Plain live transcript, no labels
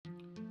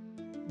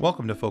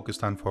Welcome to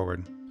Focused on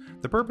Forward.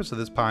 The purpose of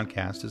this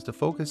podcast is to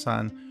focus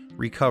on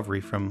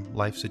recovery from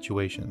life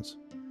situations,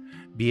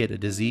 be it a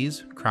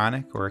disease,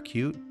 chronic or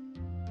acute,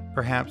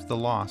 perhaps the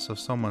loss of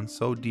someone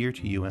so dear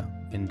to you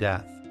in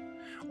death,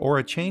 or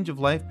a change of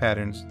life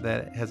patterns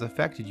that has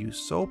affected you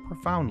so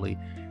profoundly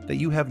that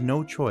you have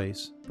no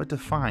choice but to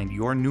find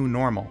your new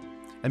normal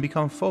and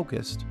become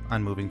focused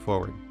on moving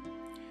forward.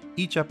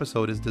 Each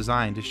episode is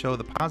designed to show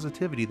the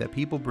positivity that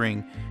people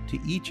bring to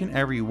each and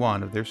every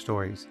one of their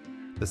stories,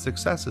 the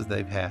successes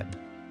they've had,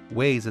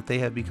 ways that they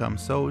have become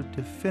so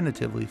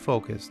definitively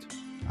focused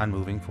on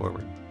moving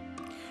forward.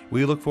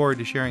 We look forward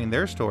to sharing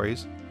their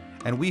stories,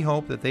 and we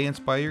hope that they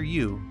inspire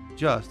you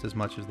just as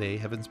much as they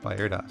have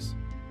inspired us.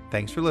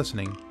 Thanks for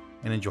listening,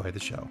 and enjoy the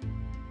show.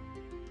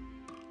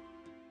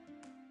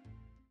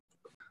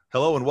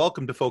 Hello and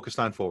welcome to Focused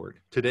on Forward.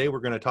 Today we're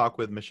going to talk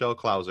with Michelle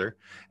Klauser,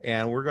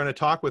 and we're going to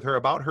talk with her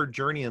about her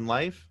journey in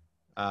life,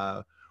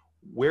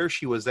 where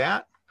she was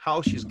at,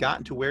 how she's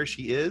gotten to where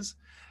she is,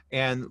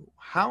 and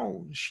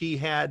how she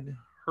had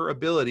her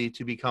ability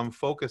to become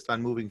focused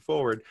on moving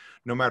forward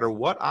no matter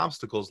what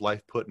obstacles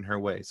life put in her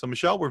way. So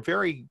Michelle, we're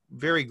very,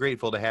 very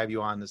grateful to have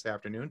you on this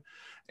afternoon.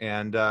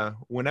 And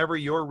whenever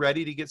you're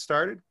ready to get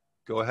started,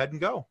 go ahead and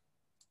go.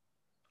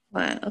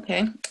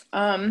 Okay.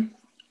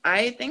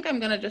 I think I'm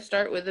going to just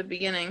start with the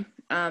beginning.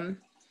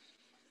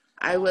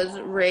 I was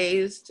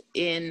raised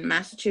in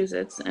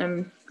Massachusetts,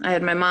 and I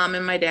had my mom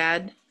and my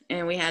dad,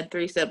 and we had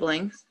three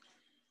siblings.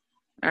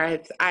 I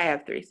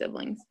have three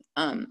siblings.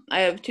 I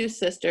have two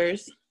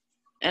sisters,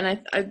 and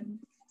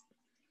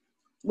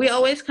we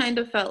always kind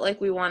of felt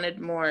like we wanted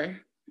more.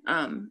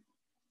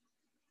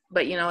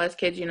 But as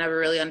kids, you never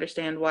really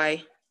understand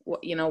why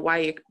you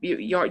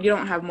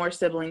don't have more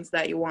siblings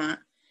that you want.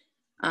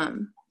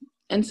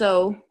 And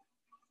so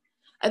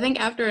I think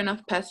after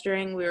enough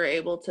pestering, we were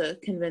able to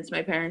convince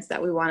my parents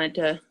that we wanted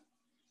to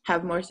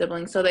have more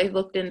siblings. So they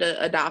looked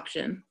into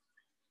adoption.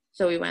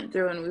 So we went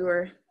through and we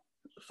were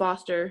a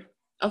foster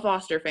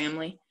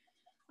family.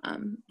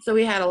 So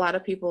we had a lot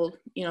of people,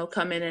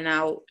 come in and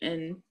out,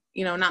 and,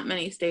 not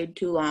many stayed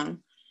too long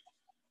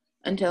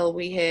until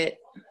we hit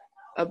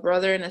a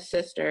brother and a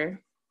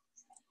sister.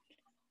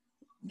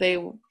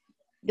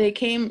 They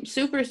came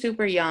super,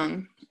 super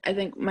young. I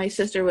think my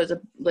sister was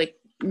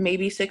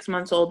maybe 6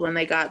 months old when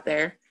they got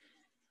there.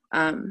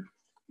 And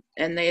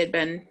they had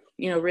been,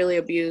 really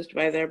abused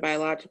by their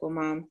biological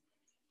mom.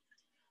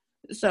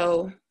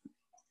 So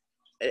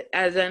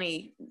as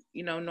any,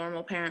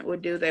 normal parent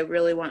would do,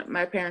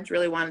 my parents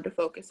really wanted to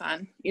focus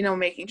on,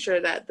 making sure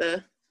that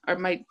the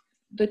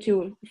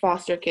two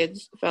foster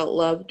kids felt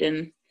loved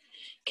and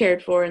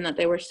cared for, and that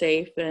they were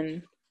safe.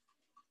 And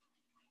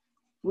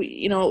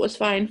it was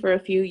fine for a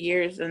few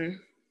years, and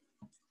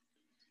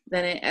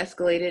then it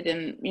escalated,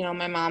 and,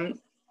 my mom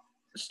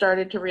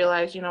started to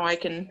realize, I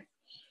can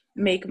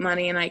make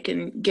money and I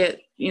can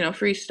get,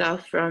 free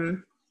stuff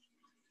from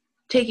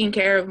taking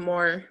care of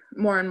more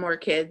and more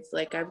kids.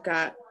 Like, I've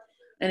got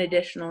an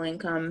additional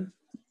income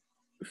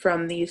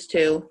from these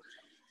two.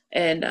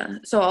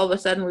 And so all of a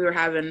sudden we were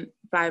having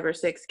 5 or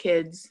 6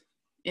 kids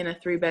in a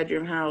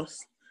 3-bedroom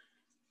house,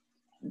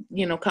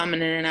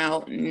 coming in and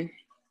out. And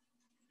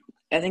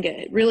I think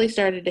it really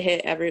started to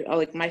hit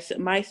my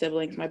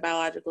siblings, my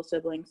biological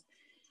siblings,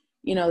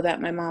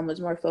 that my mom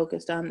was more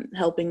focused on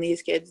helping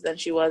these kids than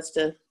she was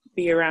to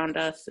be around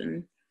us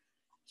and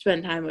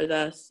spend time with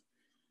us.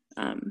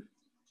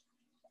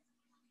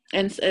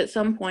 And at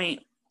some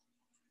point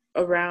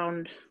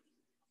around,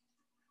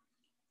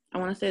 I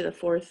want to say the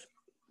 4th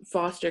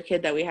foster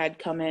kid that we had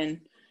come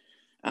in,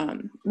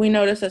 we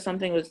noticed that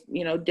something was,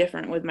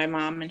 different with my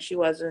mom, and she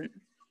wasn't,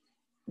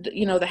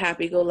 the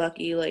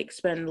happy-go-lucky,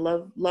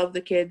 love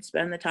the kids,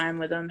 spend the time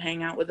with them,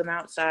 hang out with them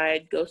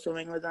outside, go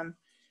swimming with them.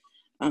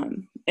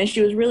 And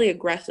she was really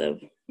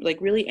aggressive,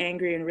 really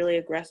angry and really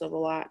aggressive a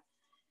lot.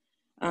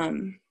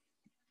 And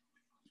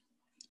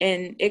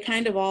it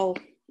kind of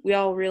we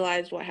all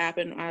realized what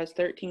happened when I was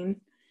 13.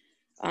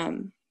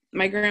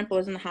 My grandpa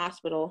was in the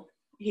hospital.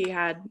 He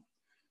had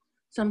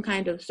some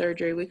kind of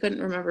surgery. We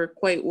couldn't remember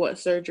quite what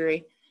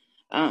surgery.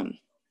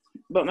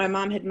 But my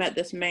mom had met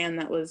this man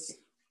that was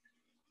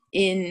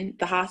in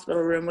the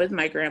hospital room with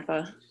my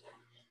grandpa.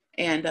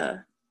 And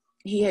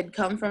he had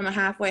come from a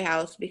halfway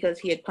house because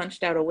he had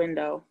punched out a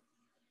window.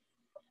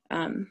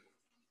 And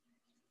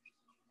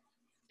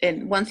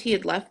once he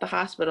had left the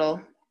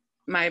hospital,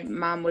 my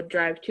mom would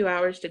drive 2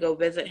 hours to go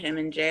visit him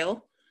in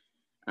jail.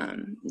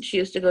 She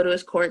used to go to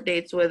his court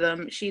dates with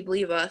him. She'd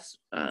leave us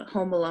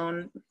home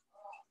alone.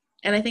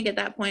 And I think at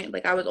that point,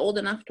 I was old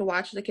enough to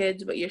watch the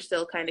kids, but you're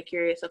still kind of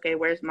curious. Okay,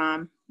 where's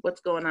mom?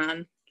 What's going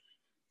on?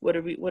 What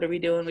are we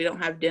doing? We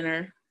don't have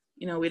dinner.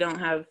 We don't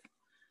have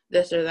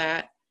this or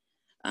that.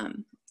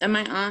 And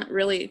my aunt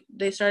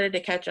they started to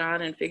catch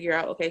on and figure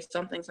out, okay,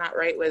 something's not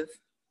right with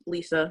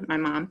Lisa, my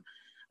mom.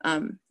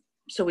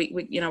 So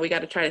we got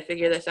to try to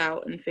figure this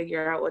out and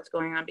figure out what's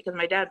going on, because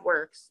my dad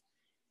works.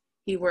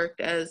 He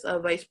worked as a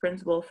vice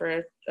principal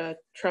for a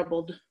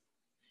troubled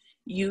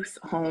youth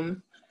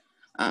home.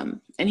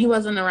 And he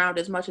wasn't around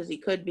as much as he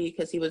could be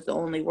because he was the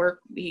only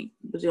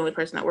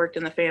person that worked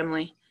in the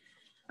family.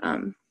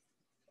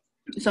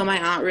 So my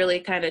aunt really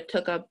kind of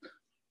took up,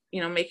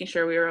 making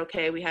sure we were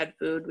okay. We had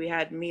food, we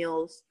had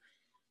meals,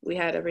 we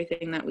had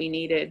everything that we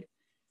needed.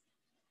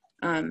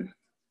 And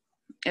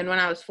when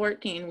I was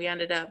 14, we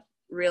ended up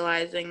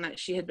realizing that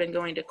she had been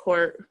going to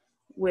court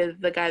with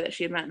the guy that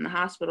she had met in the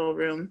hospital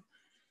room.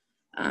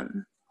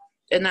 And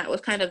that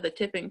was kind of the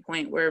tipping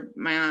point where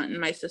my aunt and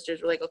my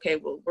sisters were like, okay,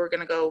 well, we're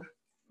going to go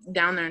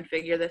down there and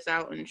figure this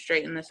out and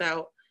straighten this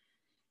out.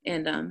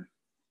 And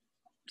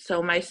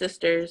so my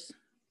sisters,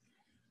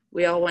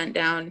 we all went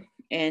down,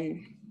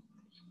 and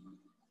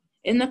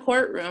in the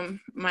courtroom,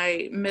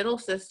 my middle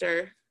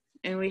sister,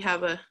 and we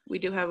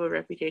do have a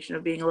reputation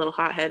of being a little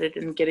hot-headed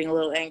and getting a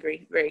little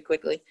angry very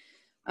quickly,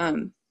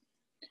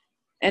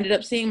 ended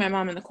up seeing my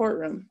mom in the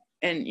courtroom.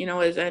 And,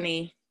 as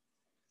any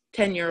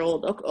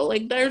 10-year-old,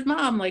 like, there's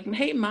mom, like,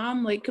 hey,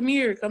 mom, like, come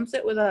here, come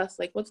sit with us,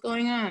 like, what's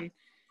going on?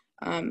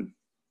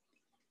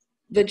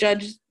 The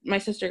judge, my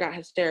sister got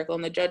hysterical,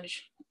 and the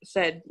judge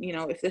said,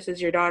 if this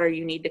is your daughter,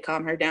 you need to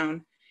calm her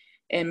down.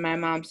 And my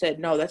mom said,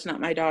 no, that's not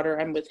my daughter,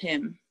 I'm with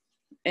him.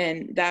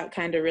 And that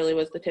kind of really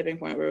was the tipping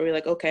point where we were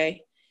like,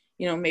 okay,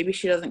 maybe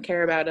she doesn't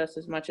care about us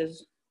as much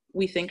as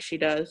we think she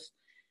does.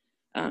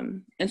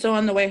 And so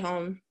on the way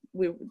home,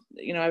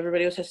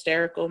 everybody was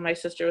hysterical. My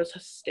sister was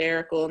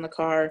hysterical in the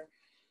car.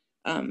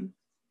 And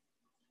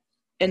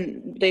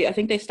I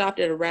think they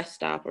stopped at a rest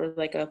stop or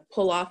like a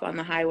pull off on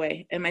the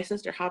highway. And my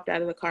sister hopped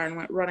out of the car and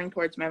went running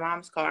towards my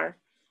mom's car.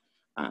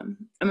 And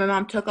my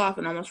mom took off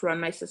and almost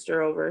run my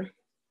sister over.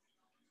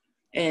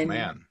 And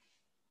man,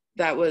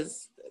 that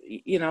was,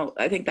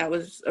 I think that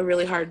was a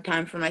really hard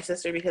time for my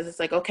sister, because it's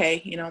like,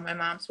 okay, my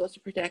mom's supposed to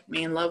protect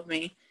me and love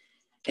me,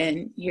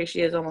 and here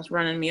she is almost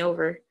running me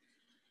over.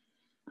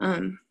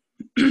 Yeah,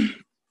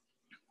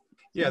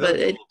 that was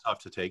a little tough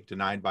to take,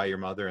 denied by your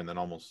mother and then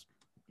almost,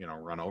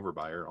 run over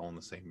by her all in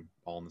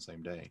the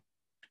same day.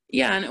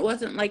 Yeah, and it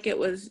wasn't like it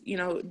was,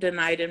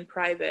 denied in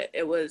private.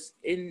 It was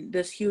in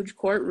this huge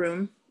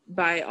courtroom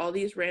by all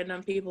these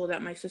random people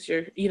that my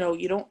sister, you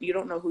don't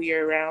know who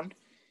you're around.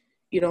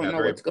 You don't know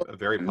what's going on. A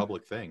very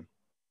public thing.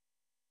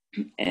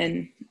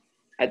 And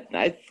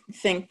I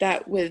think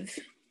that with,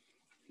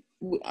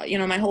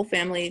 my whole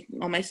family,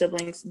 all my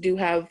siblings do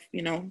have,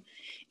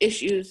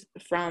 issues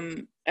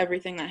from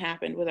everything that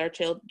happened with our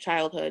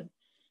childhood.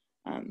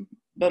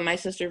 But my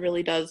sister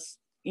really does,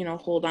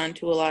 hold on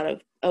to a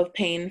lot of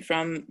pain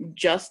from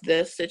just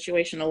this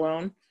situation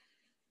alone.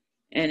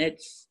 And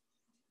it's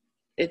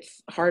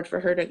hard for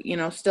her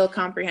to, still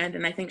comprehend.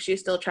 And I think she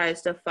still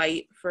tries to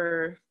fight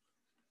for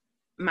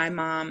my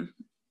mom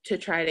to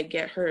try to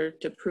get her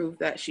to prove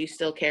that she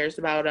still cares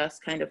about us,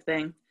 kind of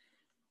thing.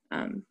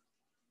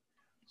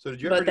 So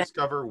did you ever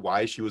discover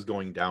why she was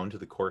going down to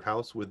the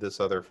courthouse with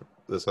this other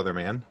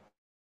man?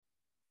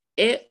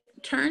 It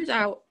turns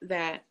out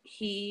that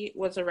he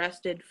was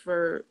arrested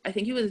for, I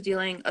think he was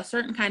dealing a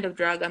certain kind of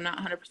drug. I'm not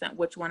 100%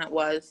 which one it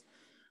was.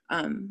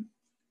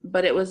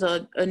 But it was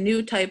a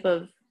new type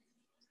of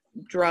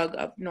drug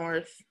up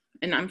north,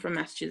 and I'm from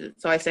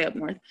Massachusetts, so I say up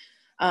north.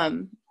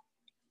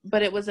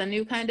 But it was a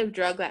new kind of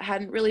drug that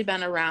hadn't really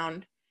been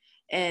around,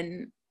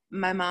 and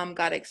my mom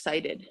got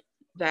excited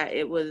that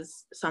it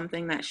was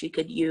something that she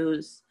could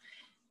use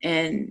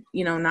and,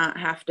 not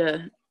have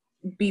to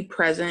be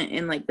present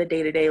in like the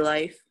day-to-day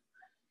life.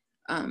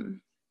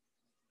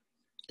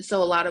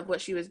 So a lot of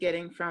what she was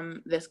getting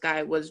from this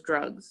guy was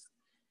drugs.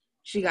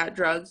 She got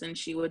drugs and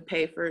she would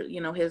pay for,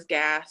 his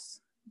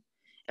gas.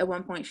 At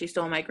one point she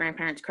stole my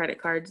grandparents'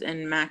 credit cards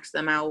and maxed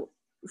them out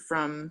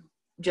from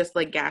just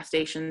like gas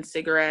stations,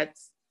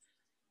 cigarettes,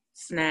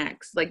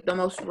 snacks, like the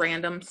most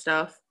random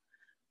stuff.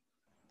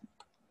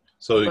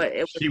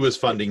 So she was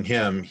funding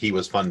him, he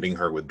was funding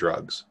her with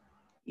drugs.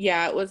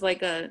 Yeah, it was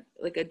like a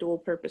dual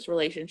purpose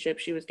relationship.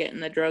 She was getting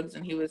the drugs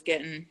and he was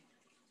getting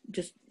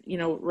just,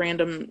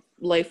 random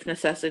life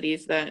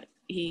necessities that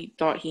he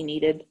thought he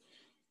needed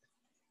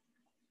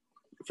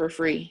for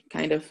free,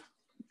 kind of.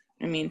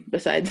 I mean,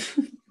 besides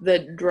the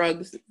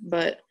drugs,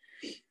 but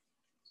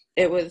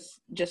it was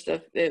just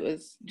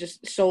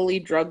solely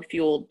drug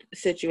fueled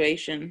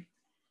situation.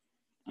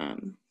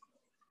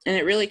 And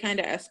it really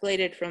kind of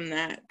escalated from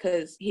that,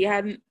 because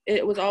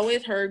it was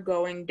always her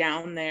going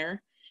down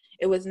there.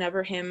 It was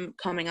never him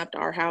coming up to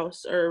our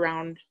house or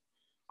around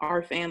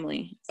our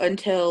family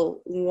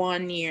until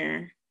one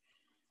year.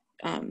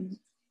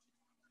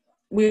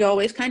 We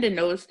always kind of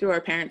nosed through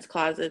our parents'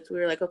 closets. We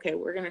were like, okay,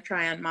 we're going to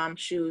try on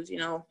mom's shoes.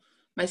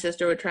 My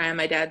sister would try on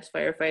my dad's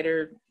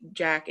firefighter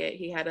jacket.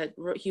 He had a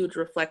huge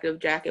reflective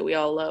jacket we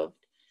all loved.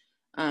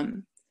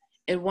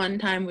 And one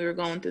time we were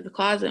going through the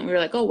closet and we were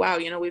like, oh, wow,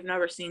 we've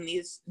never seen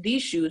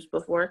these shoes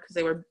before, because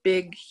they were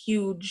big,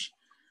 huge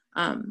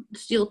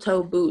steel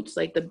toe boots,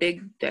 like the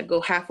big that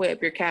go halfway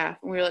up your calf.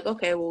 And we were like,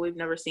 okay, well, we've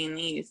never seen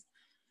these.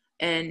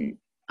 And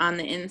on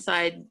the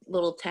inside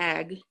little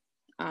tag,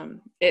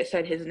 it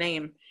said his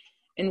name.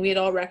 And we had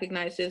all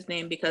recognized his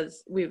name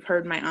because we've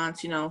heard my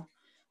aunts,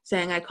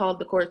 saying, I called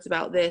the courts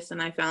about this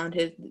and I found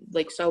his,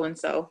 like,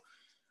 so-and-so.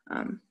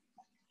 And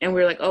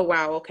we were like, oh,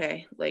 wow,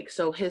 okay. Like,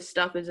 so his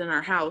stuff is in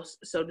our house.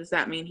 So does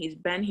that mean he's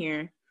been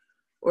here?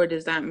 Or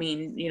does that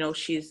mean,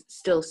 she's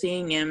still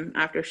seeing him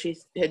after she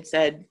had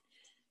said,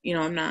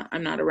 I'm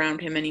not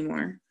around him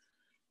anymore.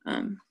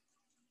 And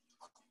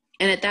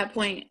at that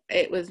point,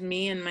 it was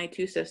me and my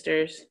two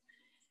sisters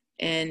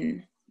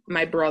and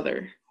my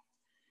brother.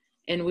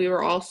 And we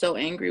were all so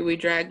angry. We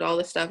dragged all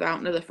the stuff out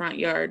into the front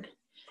yard.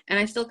 And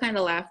I still kind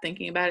of laugh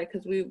thinking about it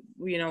because we,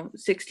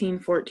 16,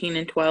 14,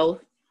 and 12.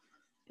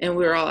 And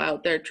we were all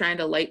out there trying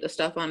to light the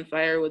stuff on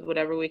fire with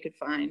whatever we could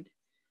find.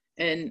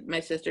 And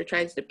my sister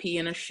tries to pee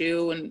in a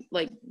shoe, and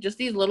like just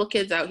these little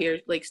kids out here,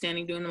 like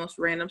standing doing the most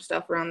random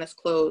stuff around this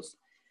clothes.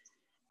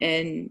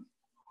 And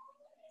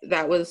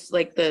that was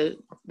like the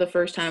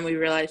first time we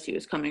realized he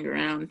was coming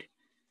around.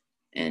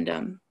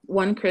 And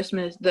one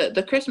Christmas,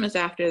 the Christmas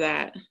after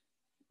that,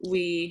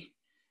 we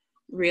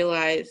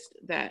realized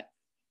that,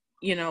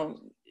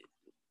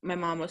 my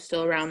mom was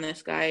still around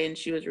this guy, and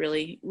she was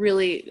really,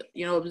 really,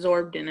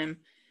 absorbed in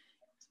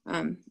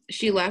him.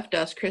 She left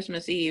us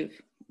Christmas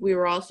Eve. We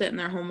were all sitting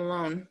there home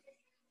alone,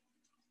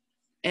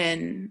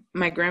 and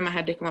my grandma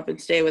had to come up and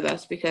stay with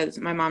us because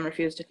my mom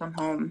refused to come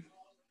home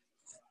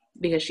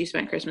because she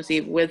spent Christmas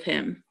Eve with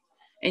him.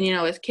 And,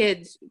 as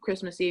kids,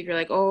 Christmas Eve, you're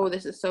like, oh,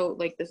 this is so,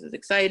 like, this is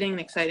exciting, an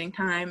exciting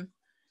time.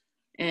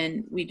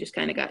 And we just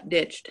kind of got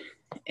ditched.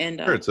 And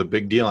sure, it's a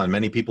big deal on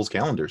many people's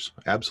calendars.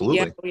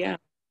 Absolutely. Yeah.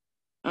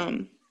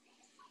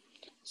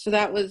 So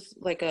that was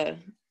like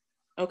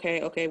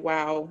okay,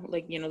 wow.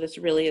 Like, this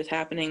really is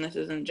happening. This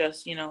isn't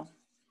just,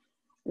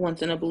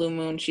 once in a blue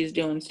moon she's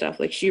doing stuff.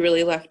 Like, she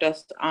really left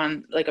us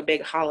on like a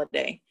big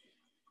holiday.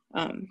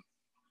 And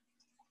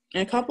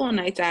a couple of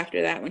nights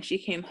after that, when she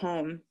came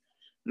home,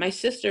 my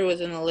sister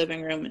was in the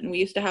living room, and we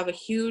used to have a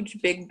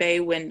huge big bay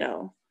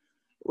window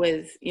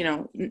with,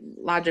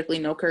 logically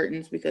no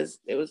curtains because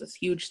it was this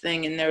huge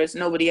thing, and there was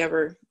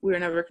we were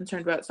never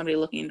concerned about somebody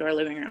looking into our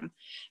living room.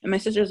 And my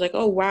sister was like,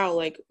 oh wow,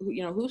 like,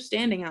 who's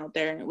standing out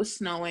there? And it was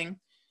snowing.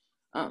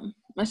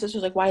 My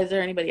sister's like, why is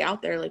there anybody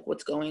out there? Like,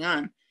 what's going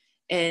on?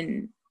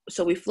 And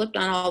so we flipped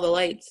on all the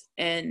lights,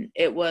 and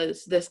it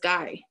was this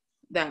guy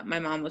that my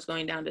mom was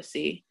going down to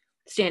see,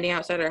 standing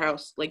outside our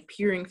house, like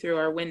peering through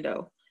our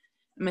window.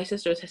 And my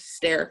sister was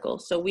hysterical.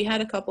 So we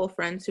had a couple of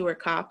friends who were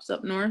cops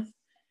up north,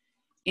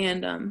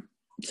 and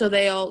so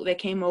they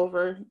came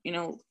over,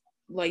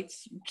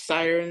 lights,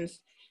 sirens,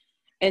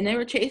 and they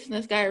were chasing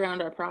this guy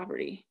around our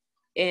property.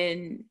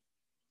 And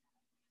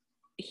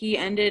he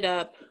ended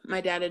up, my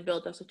dad had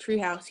built us a tree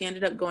house. He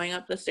ended up going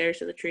up the stairs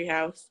to the tree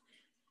house,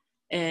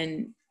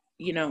 and,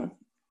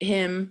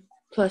 him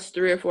plus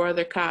 3 or 4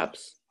 other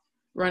cops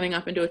running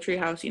up into a tree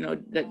house,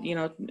 that,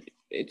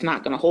 it's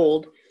not going to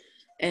hold.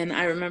 And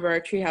I remember our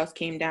tree house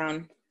came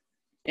down,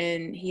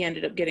 and he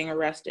ended up getting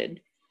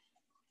arrested.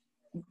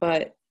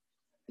 But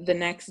the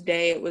next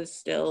day it was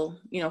still,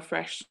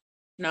 fresh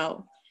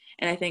snow.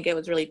 And I think it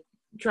was really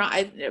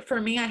dry. For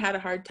me, I had a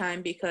hard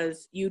time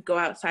because you'd go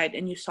outside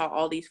and you saw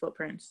all these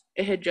footprints.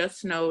 It had just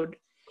snowed.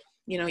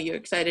 You're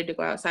excited to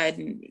go outside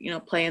and,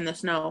 play in the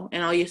snow.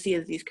 And all you see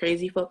is these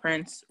crazy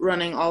footprints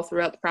running all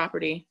throughout the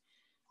property,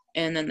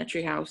 and then the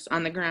treehouse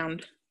on the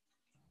ground.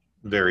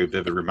 Very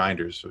vivid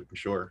reminders, I'm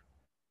sure.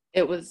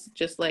 It was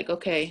just like,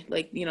 okay,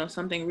 like,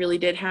 something really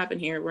did happen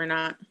here. We're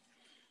not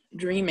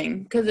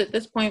dreaming. Because at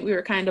this point we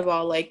were kind of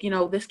all like,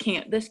 this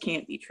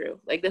can't be true.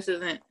 Like, this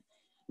isn't,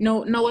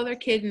 no other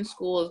kid in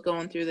school is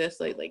going through this.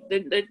 Like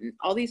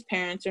all these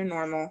parents are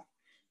normal.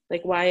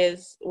 Like, why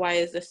is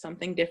this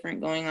something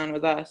different going on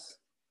with us?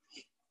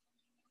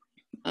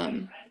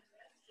 And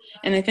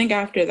I think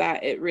after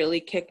that, it really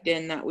kicked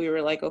in that we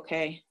were like,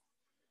 okay,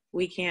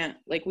 we can't,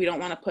 like, we don't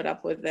want to put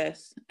up with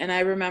this. And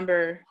I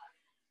remember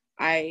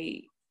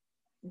I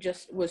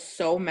just was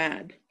so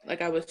mad.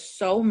 Like, I was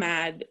so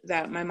mad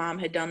that my mom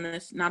had done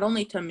this, not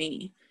only to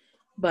me,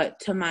 but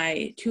to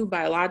my 2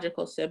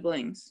 biological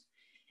siblings.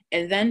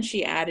 And then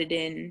she added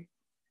in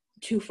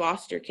 2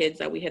 foster kids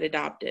that we had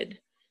adopted.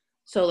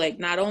 So, like,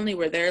 not only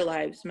were their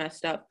lives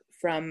messed up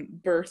from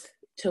birth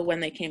to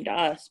when they came to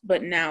us,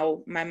 but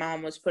now my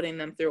mom was putting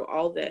them through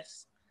all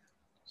this.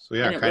 So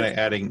yeah, kind of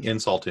adding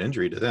insult to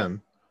injury to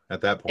them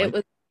at that point.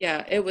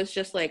 It was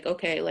just like,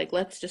 okay, like,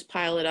 let's just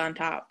pile it on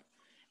top.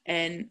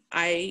 And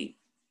I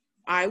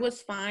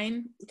was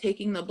fine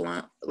taking the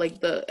blunt, like,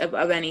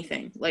 of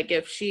anything. Like,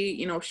 if she,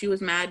 if she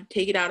was mad,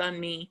 take it out on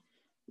me,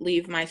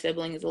 leave my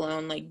siblings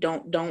alone. Like,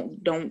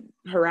 don't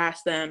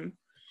harass them.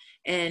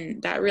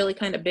 And that really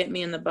kind of bit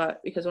me in the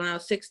butt, because when I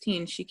was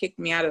 16, she kicked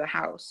me out of the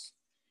house.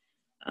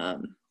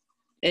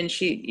 And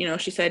she,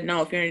 she said,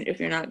 no, if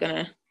you're not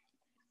gonna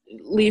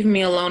leave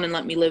me alone and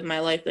let me live my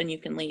life, then you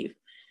can leave.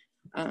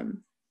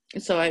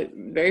 So I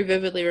very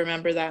vividly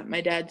remember that my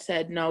dad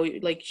said, no,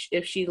 like,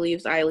 if she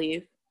leaves, I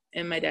leave.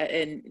 And my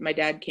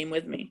dad came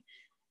with me.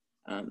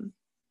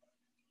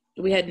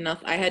 We had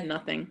nothing. I had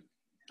nothing.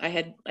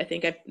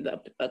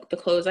 The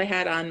clothes I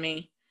had on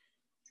me,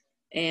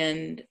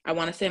 and I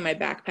want to say my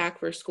backpack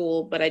for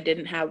school, but I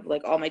didn't have,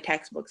 like, all my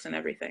textbooks and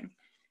everything.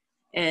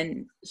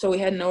 And so we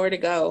had nowhere to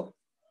go.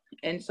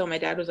 And so my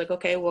dad was like,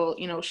 okay, well,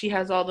 she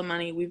has all the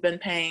money. We've been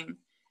paying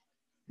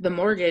the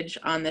mortgage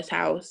on this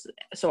house,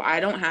 so I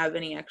don't have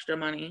any extra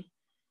money.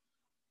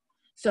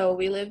 So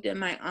we lived in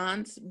my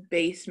aunt's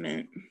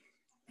basement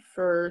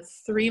for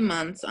 3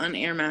 months on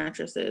air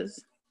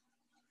mattresses.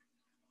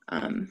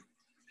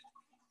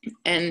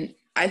 And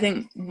I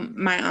think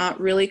my aunt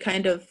really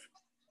kind of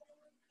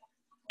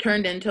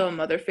turned into a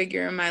mother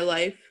figure in my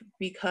life,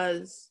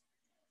 because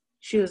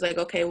she was like,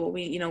 okay, well,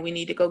 we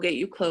need to go get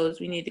you clothes.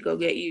 We need to go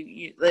get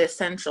you the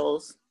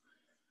essentials.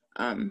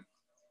 And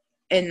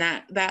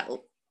that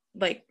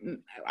like,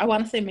 I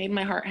want to say made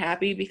my heart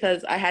happy,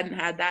 because I hadn't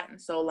had that in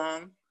so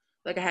long.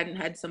 Like, I hadn't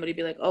had somebody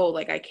be like, oh,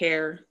 like, I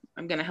care.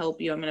 I'm going to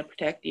help you. I'm going to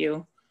protect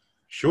you.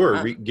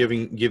 Sure.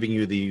 Giving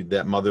you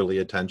that motherly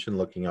attention,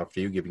 looking after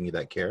you, giving you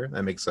that care.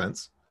 That makes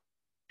sense.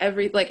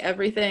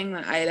 Everything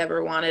that I had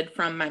ever wanted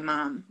from my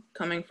mom,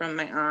 coming from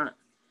my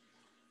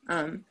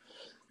aunt.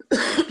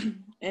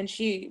 And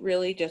she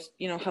really just,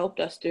 helped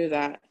us through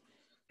that.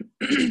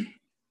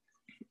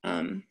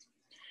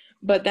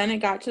 But then it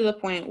got to the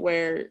point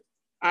where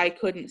I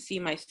couldn't see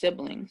my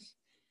siblings,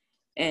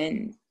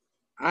 and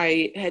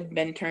I had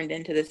been turned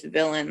into this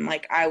villain.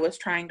 Like, I was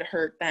trying to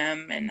hurt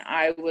them, and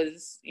I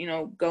was,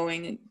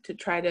 going to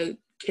try to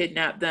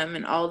kidnap them,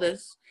 and all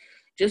this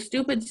just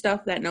stupid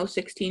stuff that no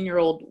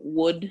 16-year-old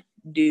would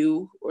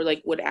do or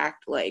like would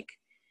act like.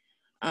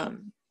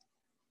 And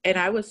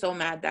I was so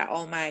mad that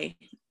all my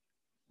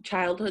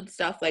childhood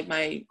stuff, like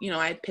my,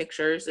 I had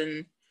pictures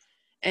and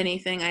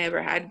anything I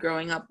ever had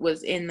growing up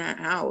was in that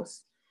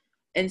house.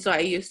 And so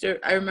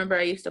I remember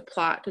I used to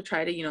plot to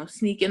try to,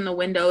 sneak in the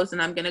windows,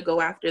 and I'm going to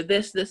go after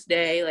this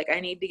day. Like,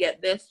 I need to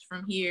get this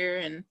from here.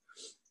 And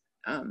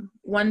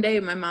one day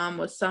my mom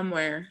was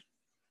somewhere,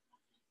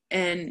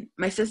 and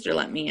my sister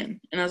let me in.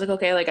 And I was like,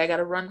 okay, like, I got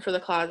to run for the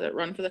closet.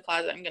 I'm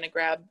going to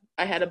grab,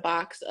 I had a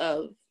box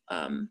of,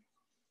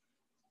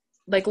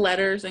 like,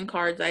 letters and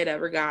cards I'd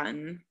ever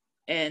gotten,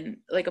 and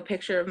like a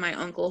picture of my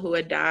uncle who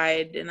had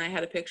died. And I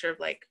had a picture of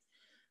like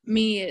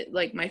me at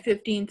like my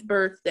 15th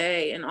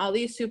birthday, and all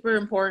these super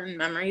important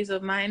memories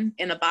of mine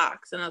in a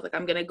box. And I was like,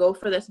 I'm going to go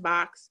for this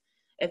box.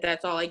 If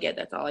that's all I get,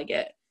 that's all I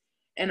get.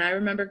 And I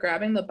remember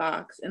grabbing the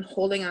box and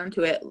holding on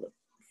to it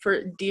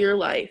for dear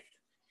life.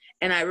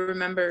 And I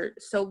remember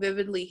so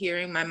vividly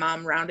hearing my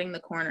mom rounding the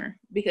corner,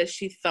 because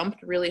she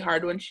thumped really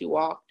hard when she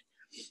walked,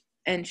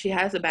 and she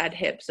has a bad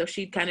hip. So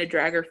she'd kind of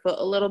drag her foot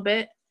a little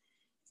bit.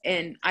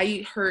 And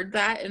I heard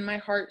that, and my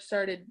heart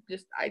started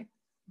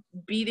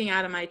beating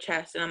out of my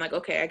chest. And I'm like,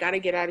 okay, I got to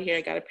get out of here.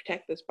 I got to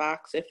protect this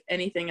box. If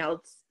anything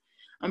else,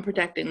 I'm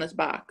protecting this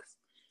box.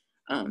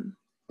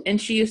 And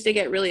she used to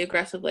get really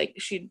aggressive. Like,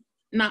 she'd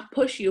not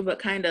push you, but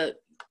kind of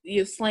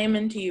slam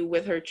into you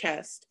with her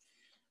chest,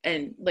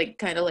 and like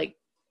kind of like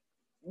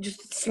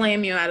just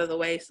slam you out of the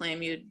way,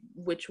 slam you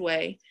which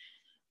way.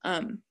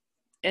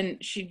 And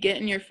she'd get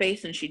in your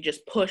face, and she'd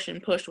just push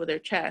and push with her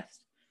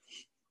chest.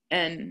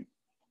 And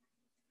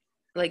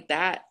like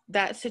that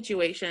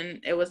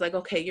situation, it was like,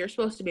 okay, you're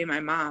supposed to be my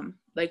mom.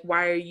 Like,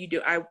 why are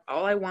you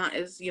all I want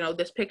is,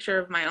 this picture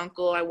of my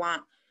uncle. I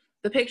want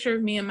the picture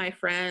of me and my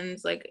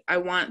friends. Like, I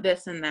want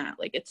this and that.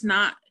 Like, it's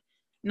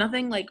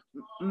nothing like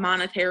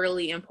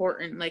monetarily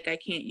important. Like,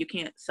 you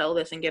can't sell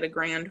this and get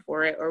 $1,000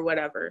 for it or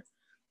whatever.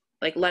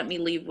 Like, let me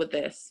leave with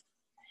this.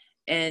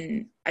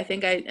 And I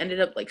think I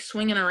ended up like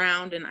swinging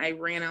around, and I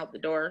ran out the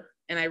door,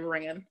 and I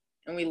ran,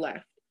 and we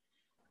left.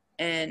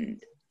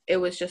 And it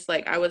was just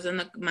like, I was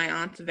in my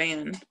aunt's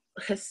van,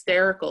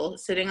 hysterical,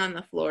 sitting on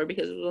the floor,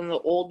 because it was one of the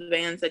old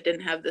vans that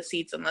didn't have the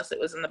seats unless it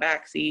was in the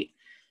back seat.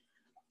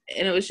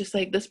 And it was just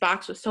like, this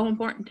box was so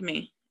important to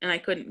me, and I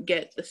couldn't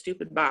get the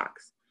stupid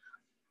box.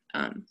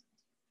 And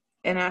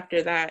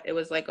after that, it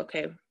was like,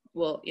 okay,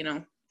 well,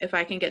 if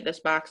I can get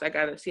this box, I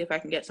got to see if I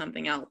can get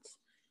something else.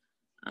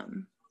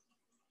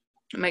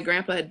 My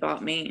grandpa had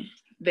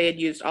they had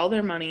used all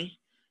their money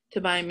to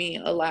buy me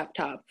a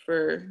laptop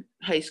for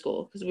high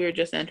school, because we were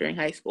just entering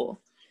high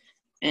school.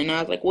 And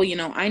I was like,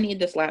 well, I need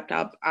this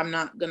laptop. I'm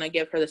not going to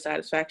give her the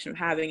satisfaction of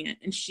having it.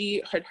 And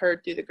she had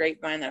heard through the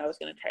grapevine that I was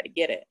going to try to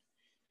get it.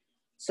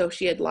 So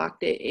she had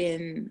locked it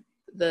in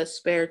the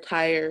spare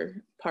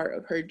tire part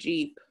of her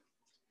Jeep.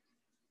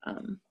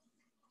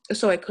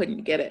 So I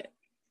couldn't get it.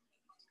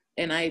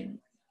 And I,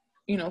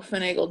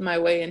 finagled my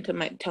way into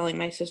telling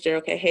my sister,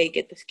 okay, hey,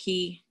 get this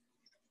key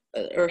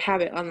or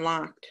have it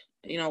unlocked.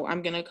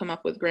 I'm going to come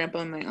up with Grandpa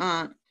and my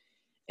aunt,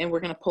 and we're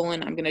going to pull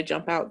in. I'm going to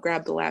jump out,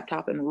 grab the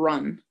laptop, and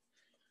run.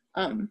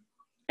 And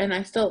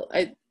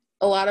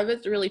a lot of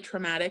it's really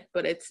traumatic,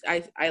 but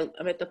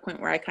I'm at the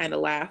point where I kind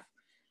of laugh,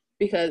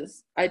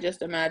 because I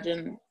just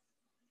imagine,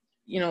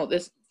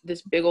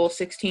 this big old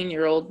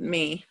 16-year-old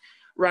me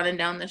running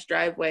down this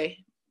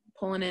driveway,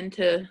 pulling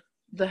into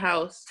the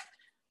house.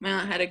 My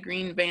aunt had a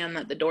green van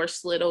that the door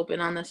slid open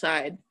on the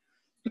side.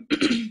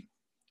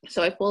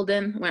 So I pulled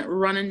in, went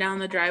running down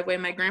the driveway.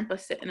 My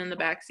grandpa's sitting in the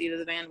back seat of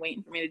the van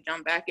waiting for me to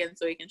jump back in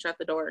so he can shut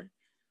the door.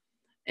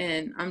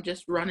 And I'm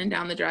just running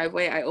down the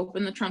driveway. I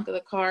opened the trunk of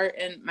the car,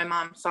 and my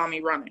mom saw me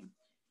running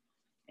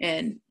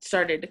and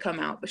started to come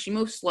out, but she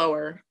moved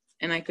slower.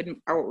 and I could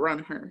outrun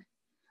her.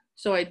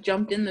 So I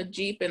jumped in the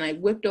Jeep and I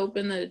whipped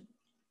open the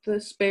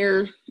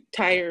spare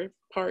tire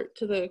part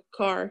to the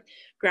car,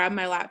 grabbed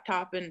my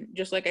laptop, and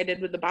just like I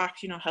did with the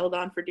box, held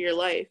on for dear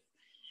life.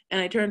 And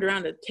I turned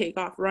around to take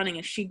off running,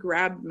 and she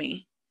grabbed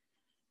me.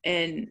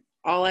 And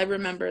all I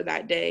remember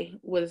that day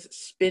was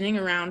spinning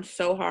around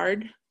so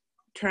hard,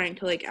 trying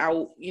to like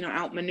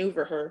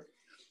outmaneuver her.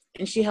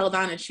 And she held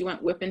on and she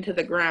went whipping to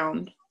the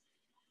ground.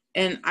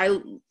 And I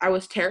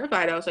was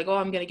terrified. I was like, oh,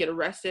 I'm going to get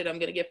arrested. I'm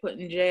going to get put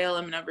in jail.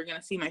 I'm never going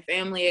to see my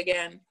family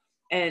again.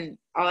 And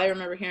all I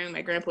remember hearing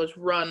my grandpa was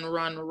run,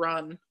 run,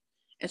 run.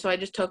 And so I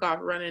just took off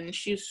running, and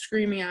she was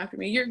screaming after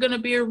me, you're going to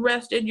be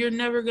arrested. You're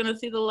never going to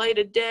see the light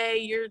of day.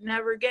 You're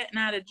never getting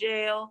out of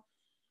jail.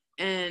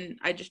 And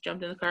I just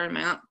jumped in the car, and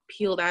my aunt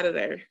peeled out of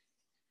there.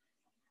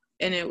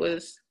 And it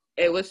was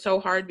so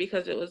hard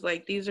because it was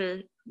like, these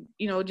are,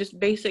 just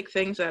basic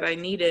things that I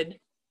needed.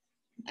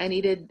 I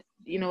needed,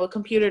 a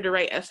computer to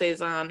write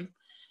essays on.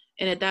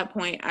 And at that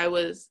point I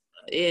was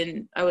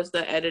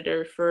the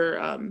editor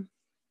for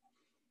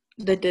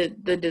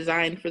the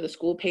design for the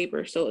school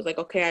paper. So it was like,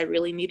 okay, I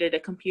really needed a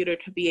computer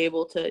to be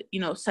able to,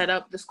 set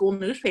up the school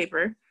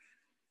newspaper.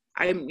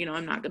 I'm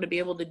not going to be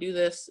able to do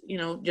this,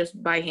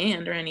 just by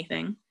hand or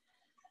anything.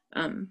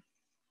 And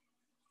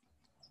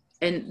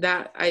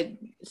that I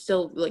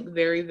still like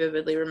very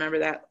vividly remember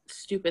that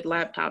stupid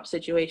laptop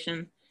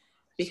situation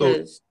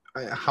because.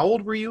 So, how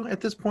old were you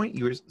at this point?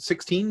 You were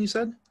 16, you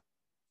said?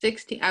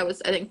 16. I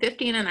was, I think,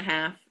 15 and a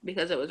half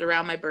because it was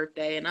around my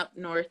birthday. And up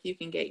north, you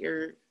can get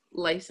your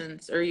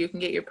license or you can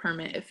get your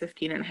permit at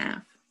 15 and a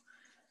half.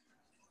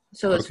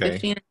 So it's okay.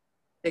 15 and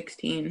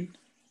 16.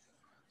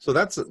 So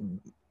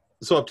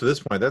so up to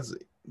this point,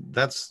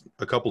 that's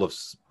a couple of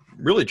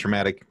really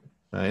traumatic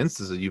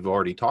instances you've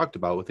already talked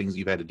about with things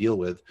you've had to deal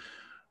with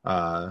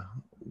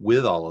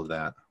all of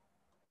that.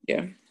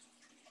 Yeah.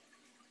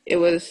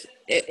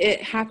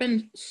 It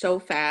happened so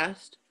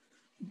fast,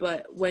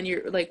 but when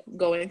you're like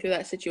going through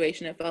that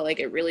situation, it felt like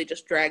it really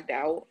just dragged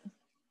out.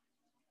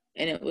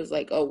 And it was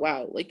like, oh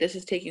wow, like this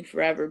is taking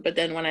forever. But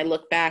then when I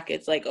look back,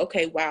 it's like,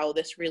 okay, wow,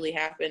 this really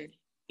happened,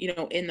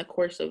 in the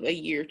course of a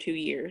year, 2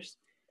 years.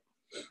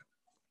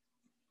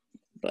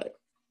 But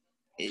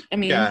I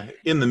mean, yeah,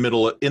 in the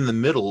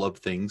middle of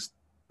things,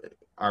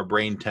 our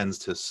brain tends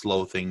to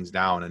slow things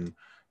down,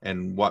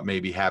 and what may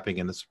be happening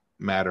in this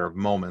matter of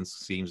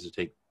moments seems to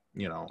take,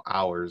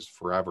 hours,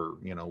 forever,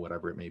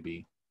 whatever it may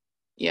be.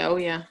 Yeah. Oh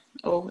yeah.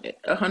 Oh,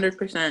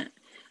 100%.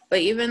 But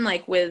even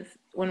like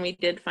when we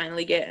did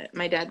finally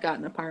my dad got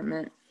an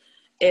apartment,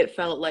 it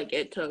felt like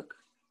it took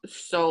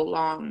so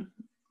long,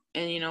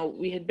 and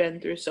we had been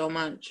through so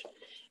much,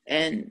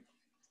 and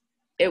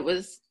it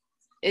was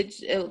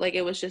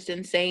just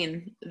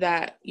insane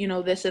that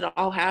this had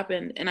all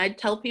happened. And I'd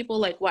tell people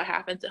like what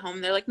happens at home,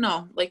 they're like,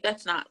 no, like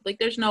that's not, like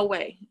there's no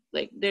way,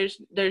 like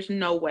there's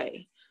no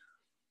way.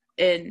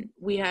 And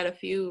we had a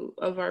few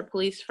of our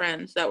police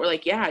friends that were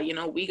like, yeah,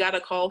 we got a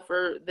call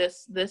for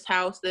this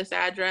house, this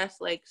address,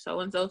 like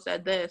so and so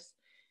said this.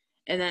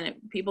 And then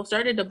people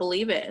started to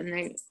believe it, and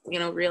they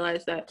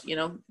realized that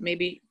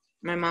maybe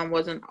my mom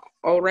wasn't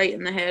all right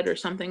in the head or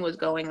something was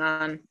going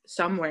on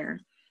somewhere.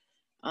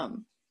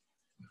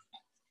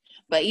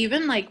 But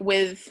even like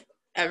with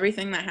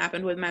everything that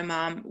happened with my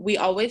mom, we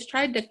always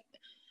tried to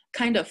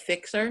kind of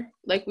fix her.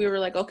 Like we were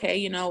like,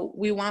 okay,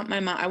 we want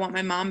my mom. I want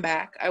my mom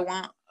back. I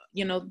want,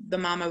 the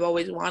mom I've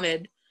always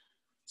wanted.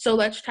 So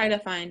let's try to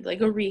find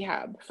like a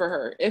rehab for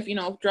her. If,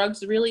 if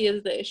drugs really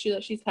is the issue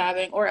that she's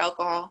having, or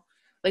alcohol,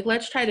 like,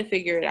 let's try to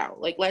figure it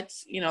out. Like,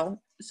 let's,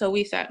 so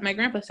my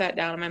grandpa sat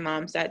down and my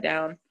mom sat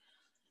down,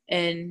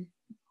 and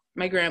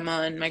my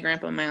grandma and my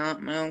grandpa, my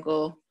aunt, my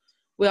uncle,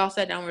 we all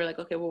sat down. We were like,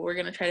 okay, well, we're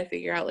going to try to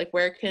figure out like,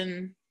 where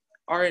can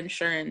our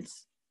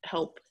insurance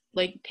help,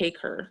 like take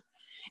her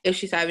if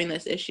she's having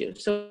this issue.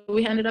 So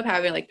we ended up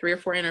having like 3 or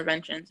 4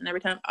 interventions, and every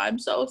time, I'm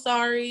so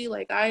sorry,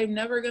 like I'm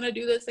never going to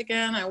do this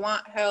again. I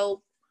want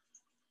help.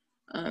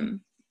 And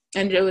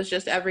it was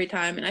just every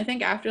time. And I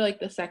think after like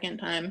the second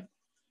time,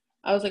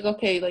 I was like,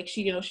 okay, like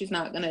she, she's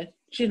not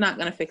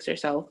gonna fix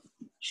herself.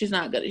 She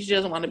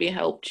doesn't want to be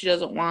helped. She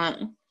doesn't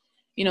want,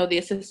 the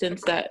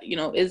assistance that,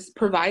 is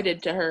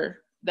provided to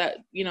her, that,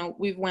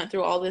 we've went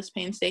through all this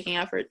painstaking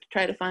effort to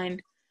try to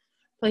find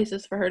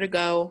places for her to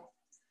go,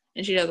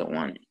 and she doesn't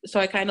want it. So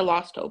I kind of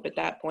lost hope at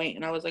that point,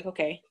 and I was like,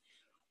 okay,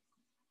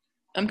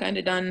 I'm kind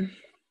of done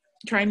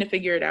trying to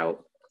figure it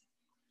out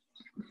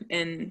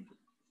and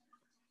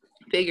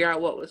figure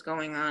out what was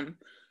going on.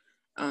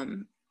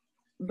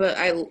 But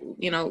I,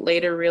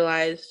 later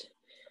realized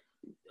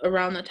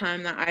around the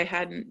time that I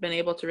hadn't been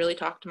able to really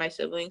talk to my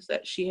siblings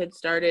that she had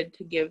started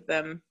to give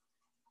them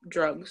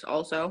drugs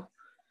also.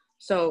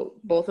 So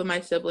both of my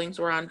siblings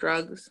were on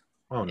drugs.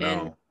 Oh no.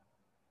 And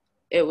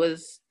it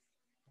was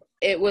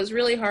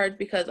really hard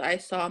because I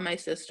saw my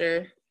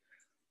sister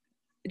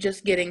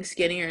just getting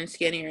skinnier and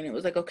skinnier, and it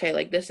was like, okay,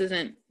 like this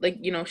isn't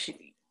like,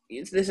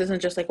 this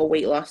isn't just like a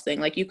weight loss thing.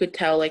 Like you could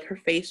tell like her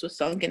face was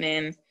sunken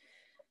in.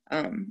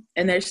 And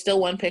there's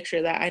still one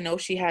picture that I know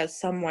she has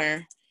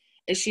somewhere.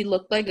 And she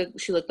looked like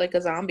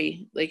a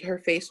zombie. Like her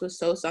face was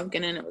so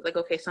sunken in. It was like,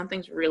 okay,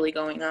 something's really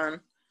going on.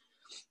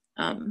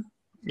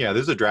 Yeah,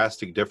 there's a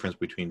drastic difference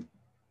between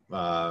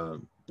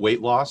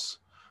weight loss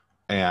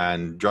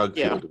and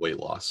drug-fueled weight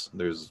loss.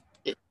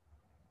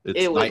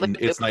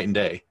 It's night and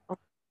day.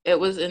 It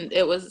was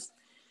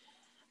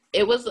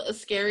a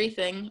scary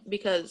thing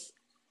because,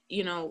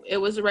 you know, it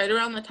was right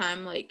around the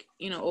time, like,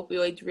 you know,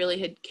 opioids really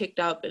had kicked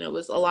up, and it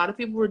was a lot of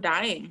people were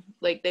dying.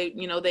 Like they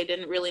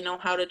didn't really know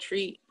how to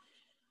treat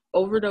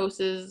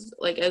overdoses,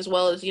 like as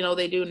well as, you know,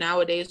 they do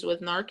nowadays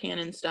with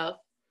Narcan and stuff.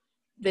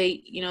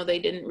 They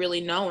didn't really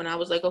know. And I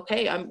was like,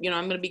 okay, I'm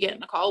going to be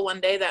getting a call one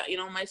day that, you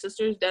know, my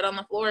sister's dead on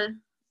the floor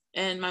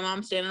and my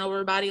mom's standing over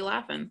her body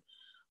laughing.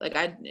 Like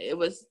it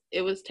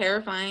was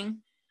terrifying,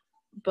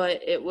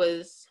 but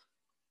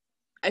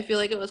I feel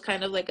like it was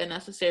kind of like a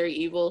necessary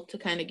evil to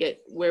kind of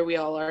get where we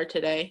all are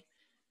today.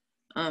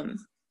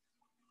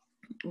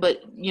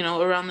 But, you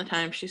know, around the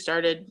time she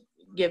started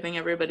giving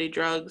everybody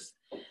drugs,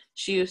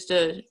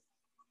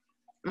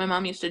 my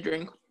mom used to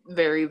drink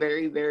very,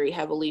 very, very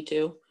heavily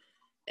too.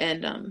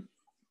 And,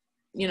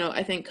 you know,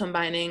 I think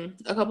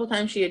a couple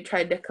times she had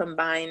tried to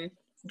combine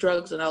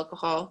drugs and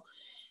alcohol.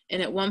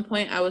 And at one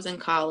point I was in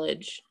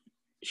college,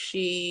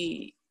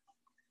 she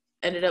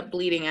ended up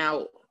bleeding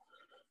out.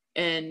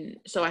 And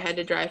so I had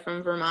to drive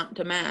from Vermont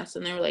to Mass.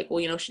 And they were like, well,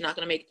 you know, she's not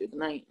going to make it through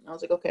the night. And I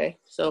was like, okay.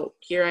 So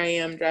here I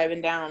am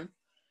driving down.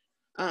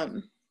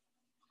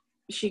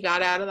 She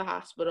got out of the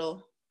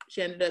hospital.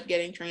 She ended up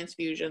getting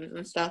transfusions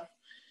and stuff.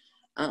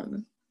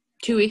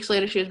 2 weeks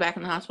later, she was back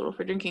in the hospital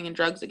for drinking and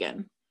drugs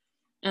again.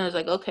 And I was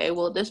like, okay,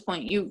 well, at this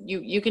point,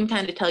 you can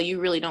kind of tell you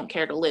really don't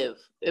care to live.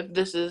 If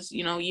this is,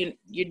 you know,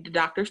 the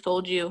doctors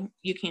told you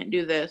can't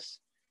do this,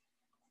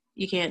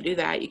 you can't do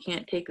that, you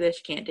can't take this,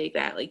 you can't take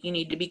that. Like, you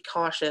need to be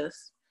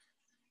cautious.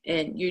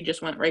 And you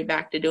just went right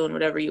back to doing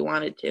whatever you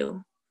wanted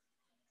to.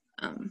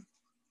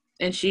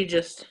 And she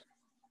just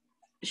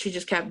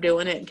kept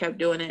doing it and kept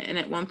doing it. And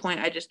at one point,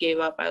 I just gave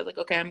up. I was like,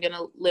 okay, I'm going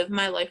to live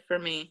my life for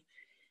me.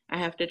 I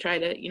have to try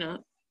to, you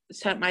know,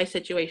 set my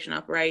situation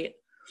up right.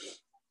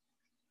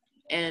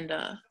 And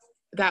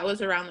that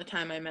was around the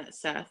time I met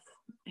Seth,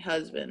 my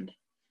husband.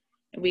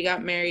 And we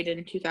got married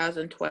in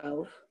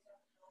 2012.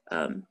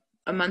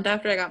 A month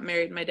after I got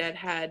married, my dad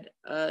had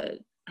a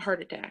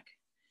heart attack.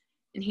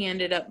 And he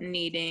ended up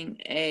needing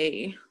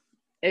a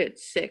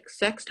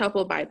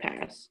sextuple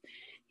bypass.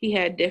 He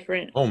had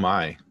different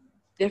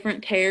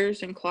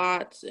tears and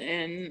clots,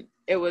 and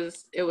it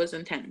was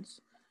intense.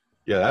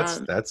 Yeah,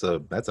 that's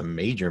a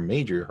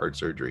major heart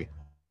surgery.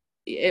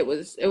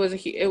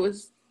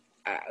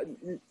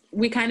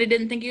 We kind of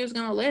didn't think he was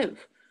going to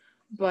live,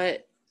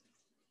 but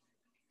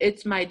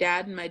it's my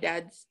dad, and my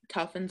dad's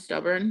tough and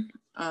stubborn.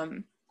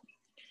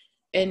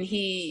 And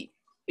he,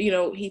 you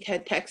know, he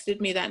had texted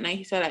me that night.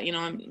 He said, you know,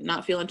 I'm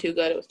not feeling too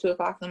good. It was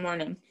 2:00 in the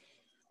morning.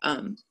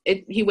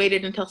 He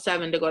waited until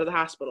 7 to go to the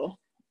hospital,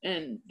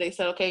 and they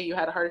said, okay, you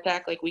had a heart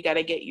attack. Like, we got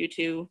to get you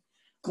to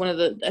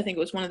I think it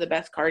was one of the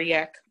best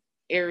cardiac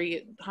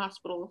area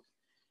hospitals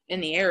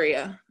in the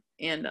area.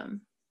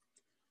 And,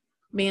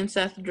 me and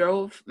Seth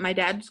drove. My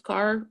dad's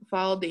car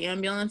followed the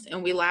ambulance,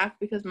 and we laughed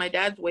because my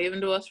dad's waving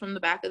to us from the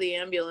back of the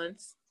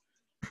ambulance.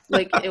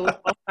 Like, it was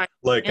all fine.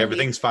 Like,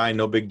 everything's fine,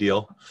 no big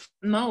deal.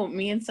 No,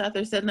 me and Seth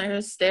are sitting there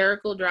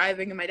hysterical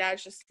driving, and my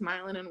dad's just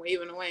smiling and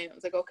waving away. And I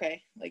was like,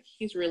 okay, like,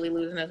 he's really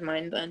losing his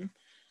mind then.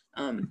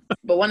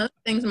 But one of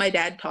the things my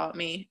dad taught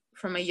me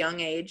from a young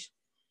age,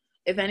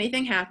 if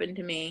anything happened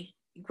to me,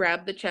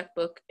 grab the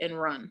checkbook and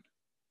run.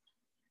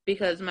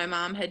 Because my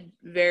mom had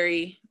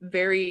very,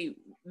 very,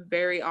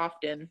 very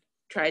often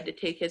tried to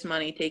take his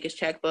money, take his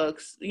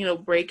checkbooks, you know,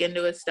 break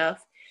into his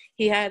stuff.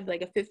 He had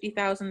like a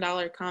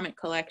 $50,000 comic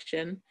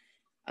collection.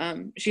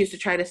 She used to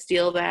try to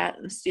steal that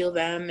and steal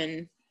them.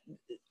 And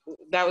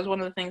that was one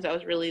of the things that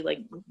was really like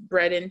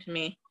bred into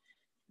me.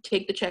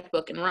 Take the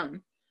checkbook and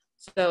run.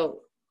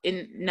 So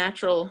in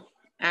natural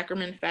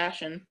Ackerman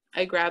fashion,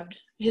 I grabbed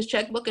his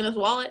checkbook and his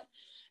wallet,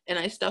 and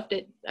I stuffed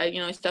it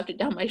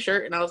down my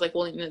shirt. And I was like,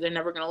 well, they're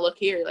never going to look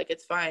here. Like,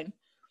 it's fine.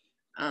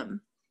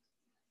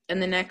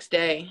 And the next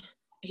day,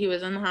 he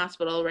was in the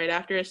hospital right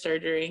after his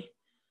surgery.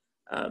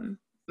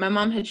 My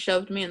mom had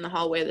shoved me in the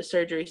hallway of the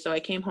surgery, so I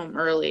came home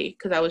early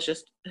because I was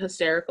just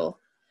hysterical.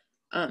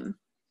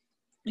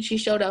 She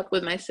showed up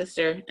with my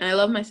sister, and I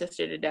love my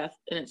sister to death,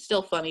 and it's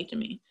still funny to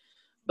me.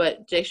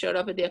 But they showed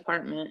up at the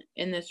apartment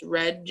in this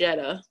red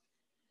Jetta,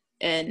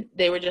 and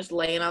they were just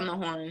laying on the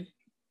horn,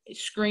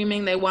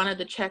 screaming they wanted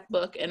the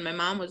checkbook. And my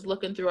mom was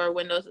looking through our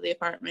windows of the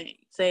apartment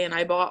saying,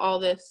 I bought all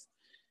this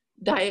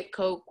Diet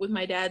Coke with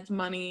my dad's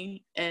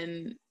money.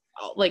 And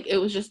like, it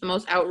was just the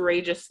most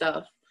outrageous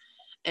stuff.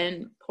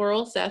 And poor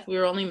old Seth, we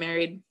were only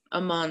married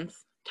a month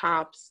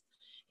tops.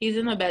 He's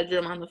in the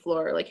bedroom on the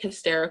floor, like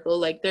hysterical,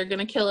 like they're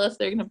going to kill us.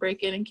 They're going to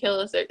break in and kill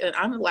us. And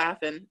I'm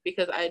laughing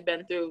because I had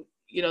been through,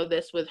 you know,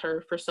 this with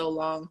her for so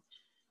long.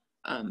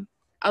 I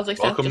was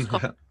like,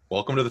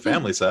 welcome to the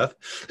family, Seth.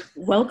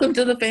 Welcome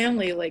to the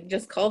family. Like,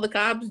 just call the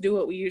cops, do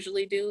what we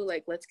usually do.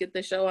 Like, let's get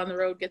the show on the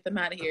road, get them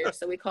out of here.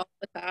 So we called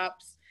the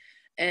cops,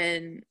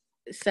 and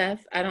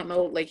Seth, I don't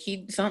know, like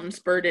something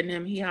spurred in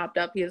him. He hopped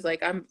up. He was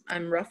like,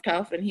 I'm rough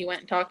tough. And he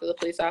went and talked to the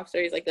police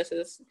officer. He's like, this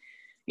is,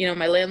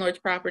 my landlord's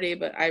property,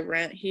 but I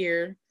rent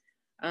here.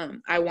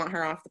 I want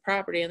her off the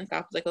property. And the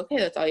cop was like, okay,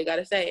 that's all you got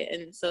to say.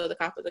 And so the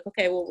cop was like,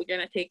 okay, well, we're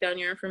going to take down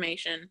your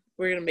information.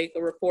 We're going to make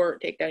a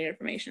report, take down your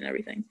information,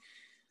 everything.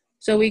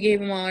 So we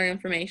gave him all our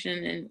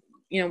information, and,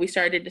 we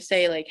started to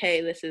say, like,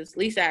 hey, this is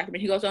Lisa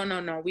Ackerman. He goes, oh,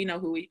 no, we know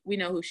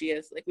who she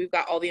is. Like, we've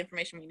got all the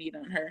information we need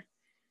on her.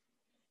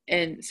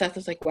 And Seth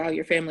was like, wow,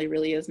 your family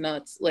really is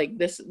nuts. Like,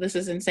 this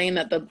is insane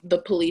that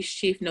the police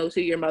chief knows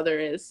who your mother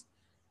is.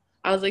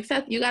 I was like,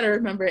 Seth, you got to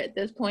remember, at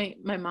this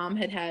point, my mom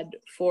had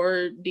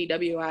 4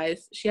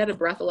 DWIs. She had a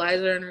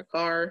breathalyzer in her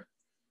car.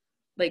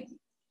 Like,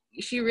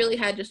 she really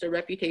had just a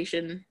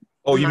reputation.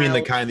 Oh, you mean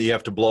the kind that you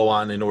have to blow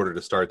on in order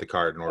to start the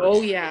car in order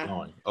to yeah.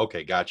 going.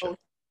 Okay, gotcha. Oh,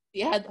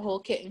 she had the whole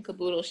kit and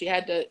caboodle. She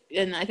had to,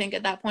 and I think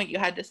at that point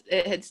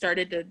it had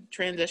started to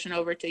transition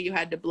over to you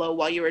had to blow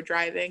while you were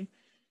driving.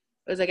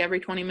 It was like every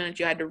 20 minutes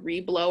you had to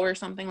re-blow or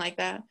something like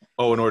that.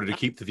 Oh, in order to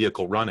keep the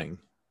vehicle running.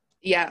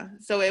 Yeah,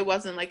 so it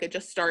wasn't like a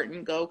just start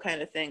and go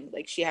kind of thing.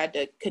 Like, she had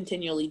to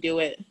continually do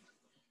it.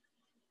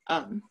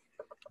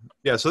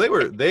 Yeah, so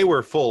they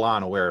were full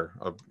on aware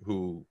of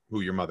who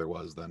your mother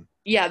was then.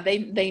 Yeah,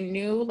 they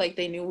knew, like,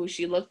 they knew who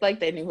she looked like.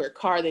 They knew her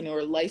car. They knew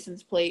her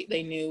license plate.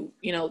 They knew,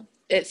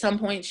 at some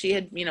point she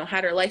had,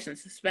 had her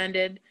license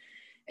suspended,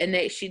 and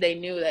they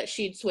knew that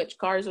she'd switch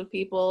cars with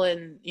people,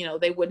 and,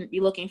 they wouldn't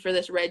be looking for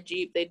this red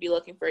Jeep. They'd be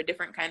looking for a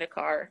different kind of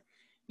car.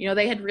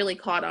 They had really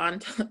caught on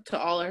to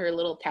all of her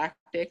little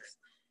tactics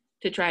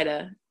to try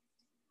to,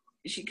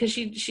 because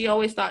she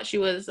always thought she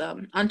was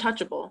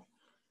untouchable,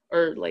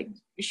 or like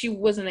she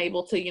wasn't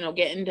able to,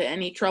 get into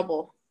any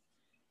trouble.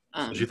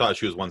 So she thought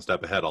she was one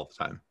step ahead all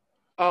the time.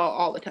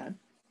 All the time,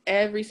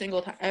 every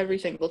single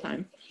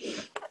time.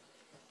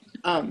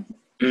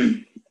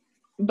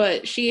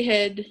 But she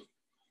had,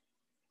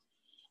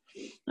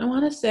 I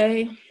want to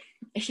say,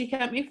 she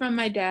kept me from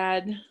my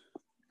dad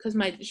because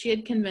she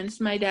had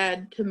convinced my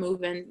dad to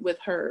move in with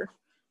her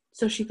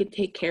so she could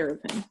take care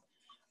of him.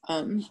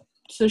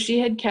 So she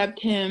had kept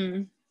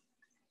him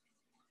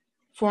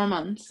 4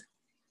 months,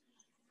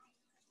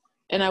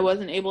 and I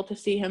wasn't able to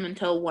see him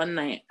until one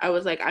night. I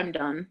was like, I'm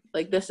done.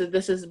 Like, this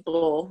is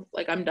bull.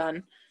 Like, I'm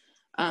done.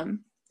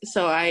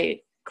 So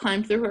I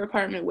climbed through her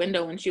apartment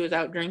window when she was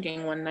out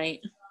drinking one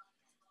night,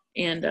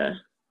 and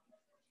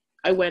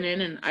I went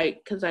in, and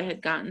because I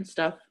had gotten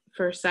stuff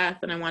for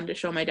Seth, and I wanted to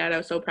show my dad I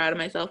was so proud of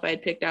myself. I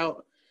had picked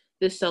out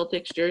this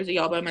Celtics jersey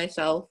all by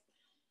myself.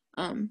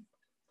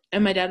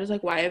 And my dad was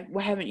like, why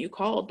haven't you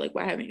called? Like,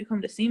 why haven't you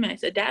come to see me? I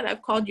said, Dad,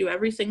 I've called you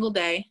every single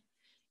day.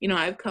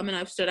 I've come and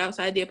I've stood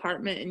outside the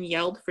apartment and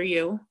yelled for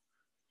you.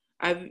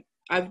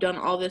 I've done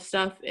all this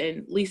stuff,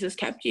 and Lisa's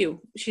kept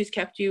you. She's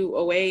kept you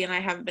away, and I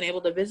haven't been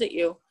able to visit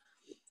you.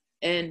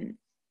 And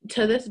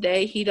to this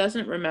day, he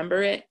doesn't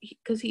remember it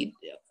because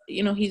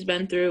he's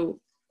been through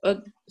a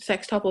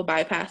sextuple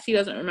bypass. He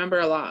doesn't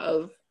remember a lot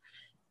of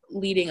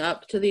leading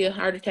up to the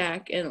heart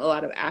attack and a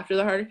lot of after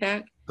the heart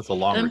attack. That's a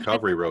long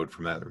recovery road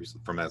from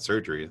that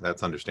surgery.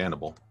 That's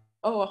understandable.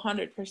 Oh,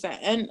 100%.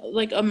 And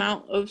like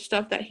amount of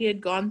stuff that he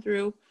had gone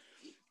through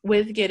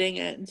with getting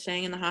it and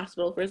staying in the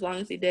hospital for as long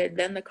as he did.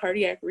 Then the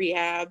cardiac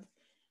rehab.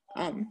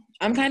 I'm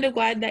kind of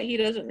glad that he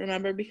doesn't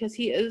remember because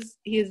he is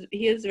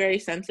very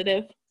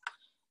sensitive.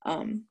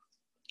 And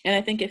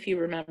I think if he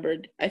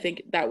remembered, I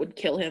think that would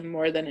kill him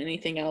more than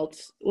anything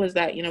else, was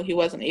that, he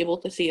wasn't able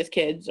to see his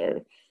kids, or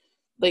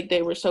like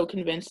they were so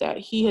convinced that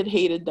he had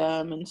hated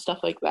them and stuff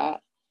like that.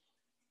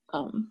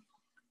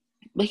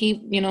 But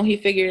he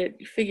figured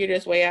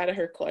his way out of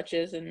her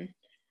clutches, and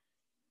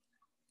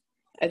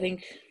I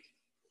think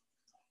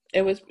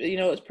it was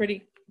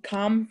pretty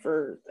calm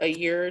for a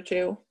year or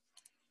two.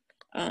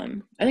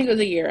 I think it was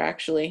a year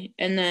actually.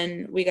 And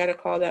then we got a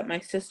call that my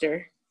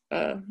sister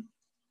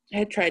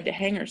had tried to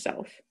hang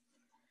herself.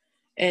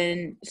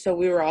 And so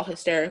we were all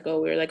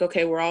hysterical. We were like,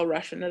 okay, we're all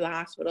rushing to the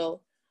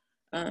hospital.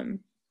 And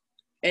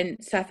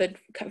Seth had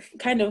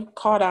kind of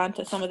caught on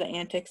to some of the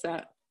antics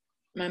that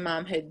my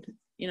mom had,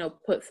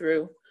 put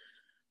through.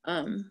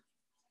 And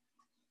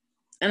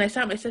I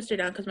sat my sister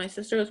down because my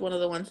sister was one of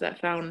the ones that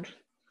found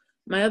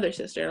my other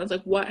sister. And I was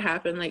like, what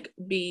happened?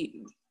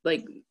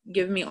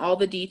 Give me all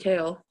the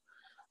detail.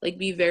 Like,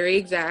 be very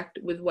exact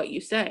with what you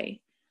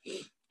say.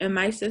 And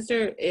my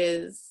sister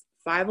is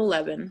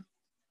 5'11",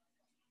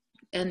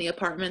 and the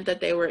apartment that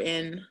they were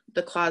in,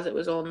 the closet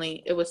was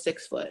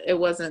 6 foot. It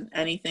wasn't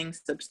anything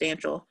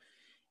substantial.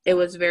 It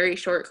was very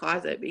short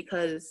closet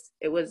because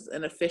it was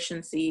an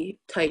efficiency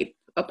type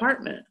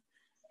apartment.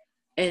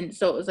 And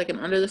so it was like an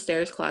under the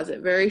stairs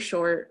closet, very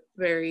short,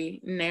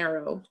 very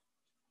narrow.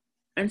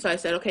 And so I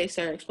said, okay,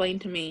 Sarah, explain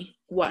to me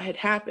what had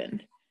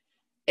happened.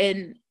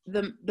 And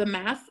the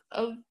math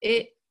of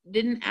it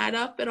didn't add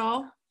up at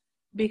all,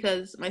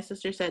 because my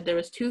sister said there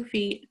was 2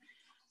 feet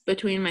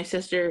between my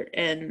sister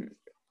and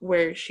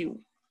where she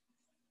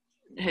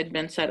had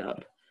been set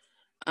up.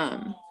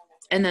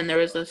 And then there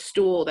was a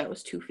stool that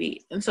was 2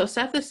 feet. And so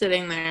Seth is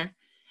sitting there,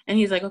 And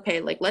he's like,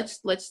 okay, like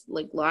let's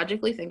like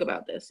logically think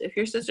about this. If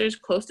your sister's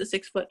close to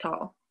 6 foot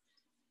tall,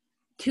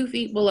 2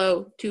 feet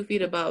below, 2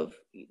 feet above,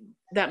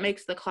 that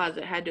makes the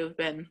closet had to have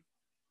been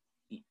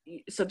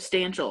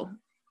substantial.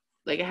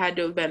 Like it had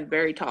to have been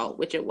very tall,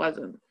 which it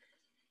wasn't.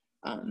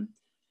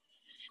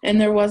 And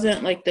there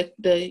wasn't like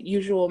the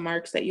usual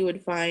marks that you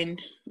would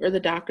find or the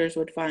doctors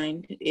would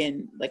find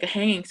in like a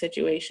hanging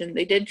situation.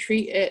 They did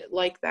treat it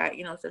like that,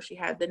 you know, so she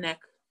had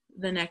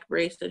the neck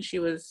brace and she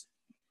was,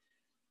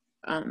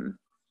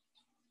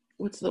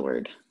 what's the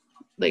word?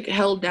 Like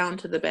held down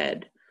to the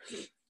bed.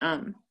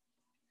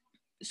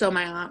 So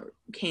my aunt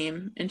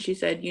came and she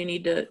said, you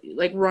need to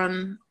like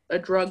run a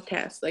drug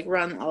test, like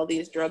run all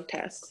these drug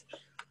tests.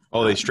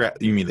 Oh,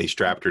 you mean they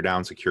strapped her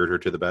down, secured her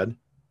to the bed?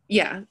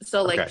 Yeah.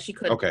 So like Okay. she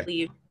couldn't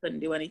leave, couldn't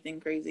do anything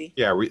crazy.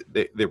 Yeah.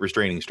 The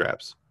restraining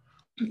straps.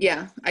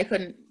 Yeah. I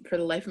couldn't, for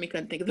the life of me,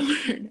 couldn't think of the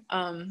word.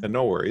 And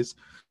no worries.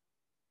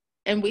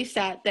 And we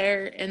sat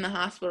there in the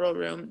hospital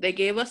room. They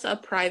gave us a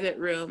private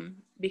room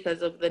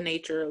because of the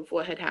nature of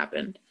what had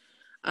happened.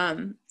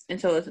 And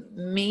so it was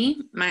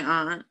me, my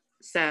aunt,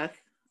 Seth,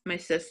 my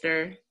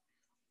sister,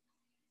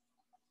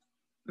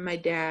 my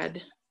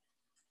dad,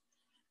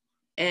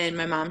 and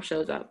my mom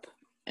shows up.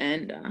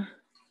 And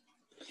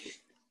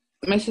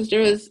my sister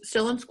was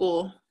still in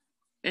school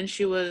and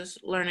she was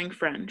learning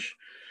French.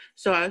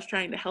 So I was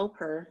trying to help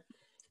her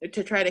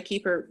to try to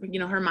keep her,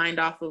 you know, her mind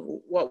off of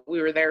what we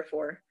were there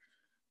for.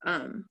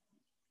 And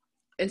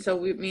so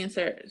me and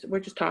Sarah, we're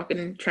just talking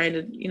and trying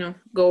to, you know,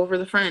 go over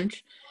the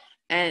French.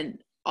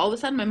 And all of a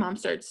sudden my mom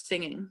starts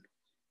singing.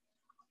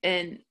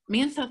 And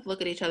me and Seth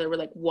look at each other. We're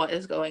like, what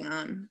is going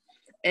on?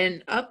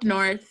 And up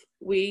north,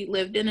 we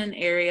lived in an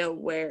area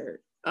where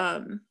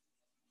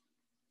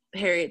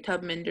Harriet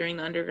Tubman during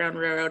the Underground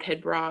Railroad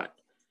had brought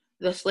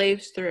the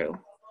slaves through.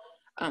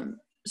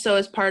 So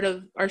as part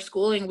of our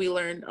schooling, we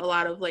learned a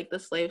lot of like the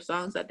slave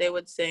songs that they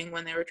would sing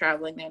when they were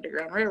traveling the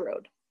Underground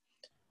Railroad.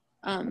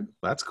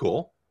 That's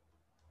cool.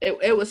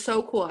 It was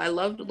so cool. I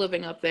loved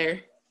living up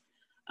there.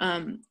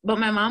 But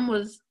my mom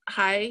was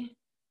high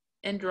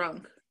and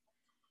drunk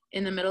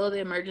in the middle of the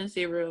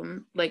emergency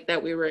room, like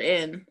that we were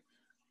in,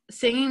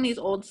 singing these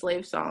old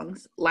slave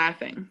songs,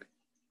 laughing.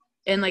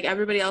 And like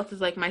everybody else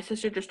is like, my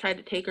sister just tried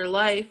to take her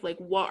life. Like,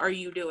 what are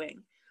you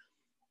doing?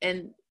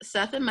 And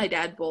Seth and my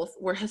dad both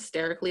were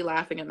hysterically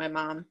laughing at my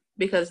mom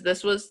because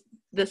this was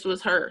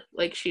her.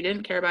 Like, she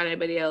didn't care about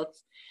anybody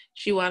else.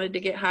 She wanted to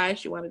get high.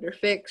 She wanted her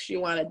fix. She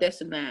wanted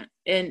this and that.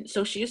 And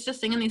so she used to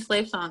sing in these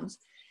slave songs.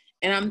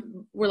 And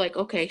we're like,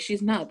 okay,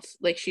 she's nuts.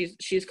 Like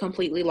she's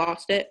completely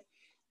lost it.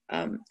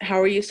 How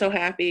are you so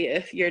happy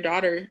if your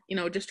daughter, you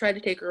know, just tried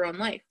to take her own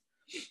life?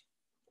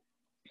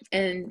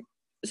 And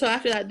so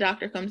after that,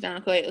 doctor comes down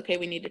and like, okay,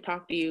 we need to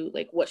talk to you,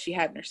 like what she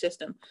had in her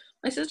system.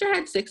 My sister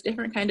had 6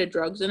 different kind of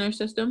drugs in her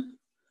system,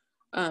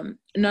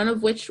 none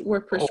of which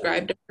were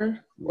prescribed to her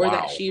or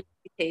that she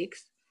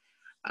takes.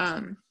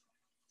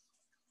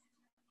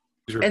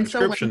 These were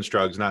prescription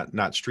drugs,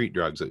 not street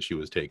drugs that she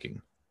was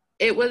taking.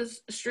 It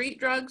was street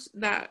drugs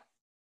it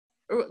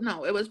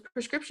was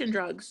prescription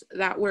drugs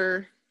that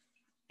were,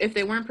 if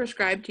they weren't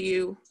prescribed to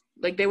you,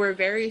 like they were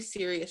very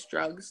serious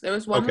drugs. There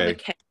was one with a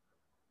K,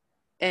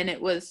 and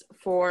it was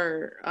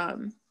for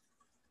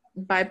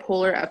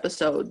bipolar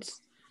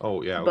episodes.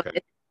 Oh, yeah, okay. But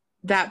at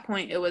that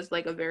point, it was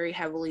like a very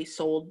heavily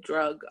sold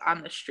drug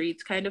on the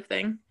streets kind of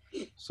thing.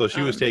 So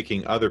she was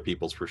taking other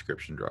people's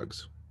prescription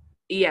drugs.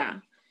 Yeah.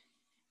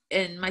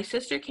 And my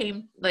sister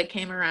came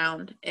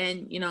around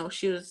and, you know,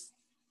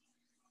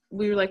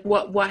 we were like,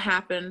 what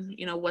happened?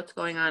 You know, what's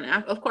going on?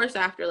 Of course,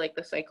 after like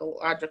the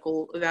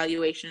psychological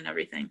evaluation and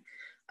everything,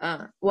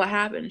 what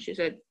happened? She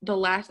said, the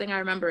last thing I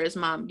remember is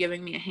mom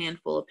giving me a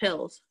handful of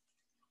pills.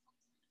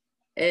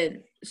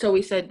 And so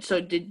we said, so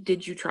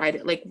did you try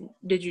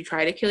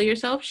to kill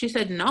yourself? She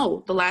said,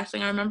 no, the last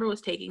thing I remember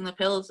was taking the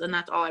pills and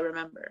that's all I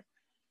remember.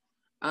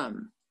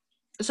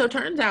 So it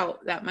turns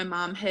out that my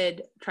mom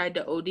had tried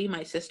to OD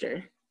my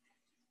sister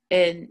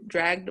and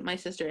dragged my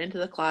sister into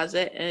the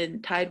closet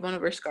and tied one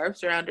of her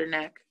scarves around her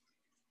neck.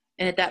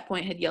 And at that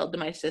point had yelled to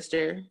my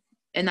sister.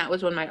 And that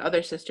was when my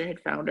other sister had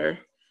found her.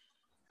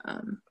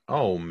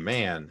 Oh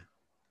man.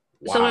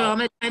 Wow. So my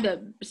mom had kind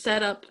of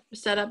set up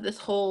this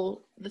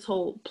whole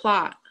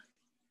plot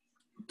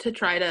to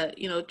try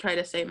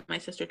to say my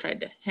sister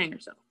tried to hang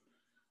herself.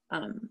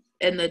 And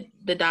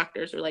the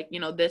doctors were like,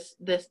 you know, this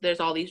there's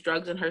all these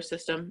drugs in her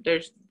system.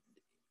 There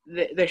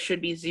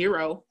should be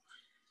zero.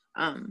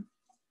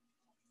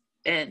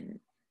 And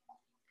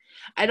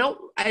I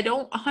don't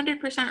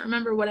 100%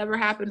 remember whatever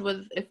happened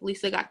with if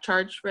Lisa got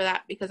charged for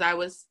that, because I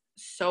was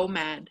so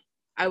mad.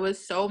 I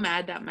was so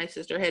mad that my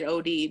sister had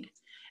OD'd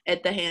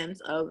at the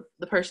hands of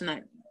the person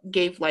that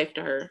gave life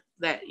to her,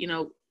 that, you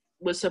know,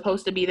 was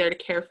supposed to be there to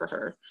care for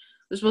her,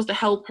 was supposed to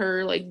help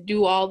her, like,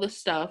 do all this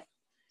stuff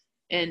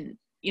and,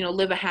 you know,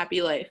 live a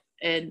happy life.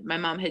 And my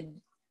mom had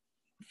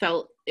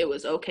felt it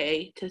was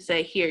okay to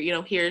say, here, you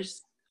know,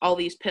 here's all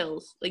these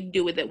pills, like,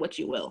 do with it what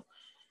you will.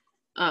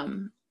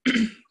 And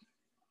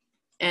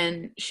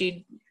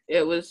she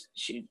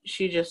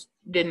just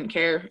didn't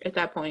care at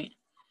that point.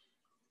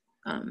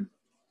 Um,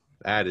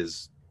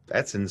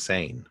 That's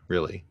insane,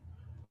 really.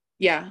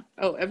 yeah.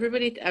 Oh,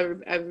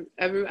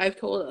 I've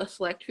told a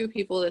select few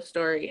people this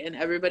story, and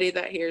everybody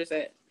that hears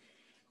it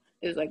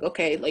is like,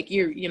 okay, like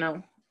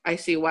I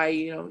see why,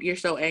 you're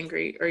so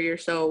angry or you're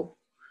so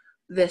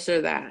this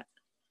or that.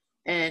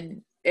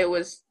 And it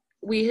was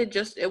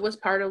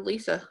part of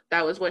Lisa.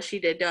 That was what she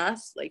did to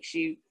us. Like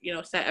she,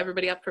 set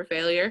everybody up for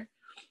failure,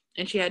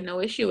 and she had no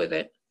issue with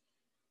it.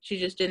 She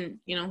just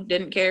didn't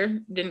care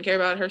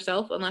about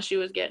herself unless she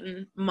was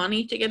getting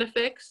money to get a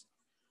fix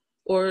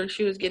or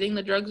she was getting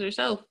the drugs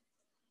herself.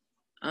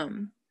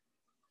 And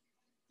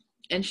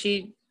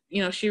she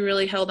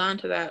really held on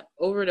to that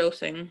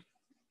overdosing.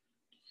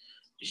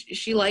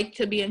 She liked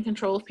to be in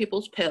control of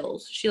people's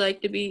pills. She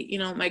liked to be,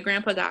 my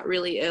grandpa got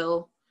really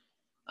ill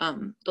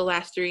the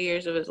last 3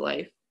 years of his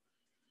life.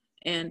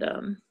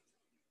 And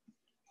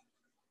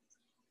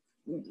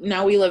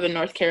now we live in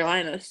North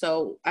Carolina,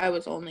 so I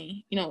was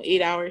only,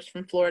 8 hours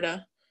from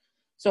Florida.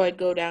 So I'd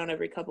go down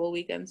every couple of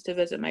weekends to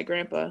visit my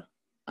grandpa.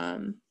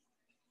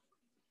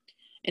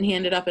 And he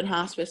ended up in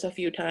hospice a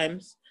few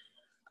times.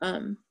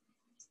 And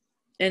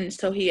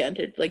so he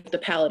entered like the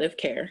palliative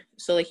care.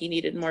 So like he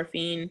needed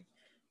morphine,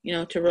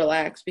 to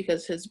relax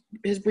because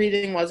his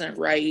breathing wasn't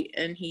right,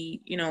 and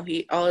he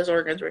all his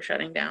organs were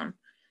shutting down.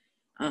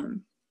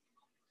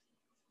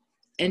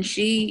 And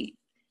she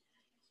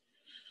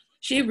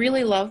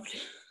really loved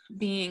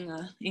being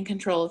in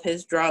control of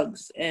his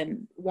drugs.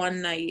 And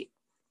one night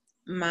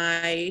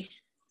my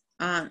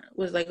aunt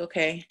was like,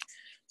 okay,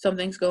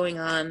 something's going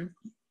on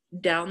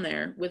down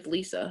there with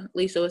Lisa.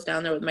 Lisa was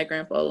down there with my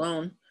grandpa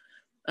alone.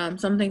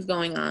 Something's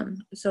going on.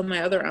 So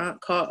my other aunt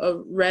caught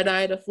a red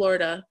eye to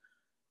Florida.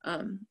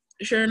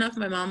 Sure enough,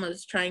 my mom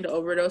was trying to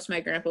overdose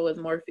my grandpa with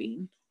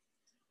morphine.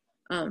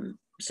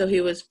 So he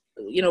was,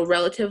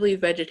 relatively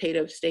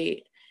vegetative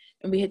state.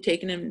 And we had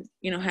taken him,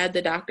 had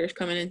the doctors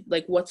come in and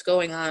like, what's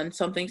going on?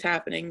 Something's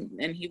happening.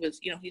 And he was,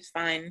 he's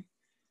fine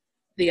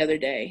the other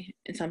day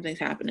and something's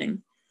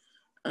happening.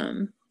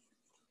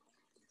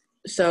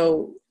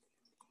 So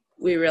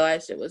we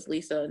realized it was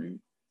Lisa, and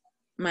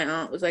my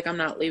aunt was like, I'm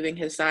not leaving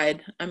his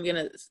side.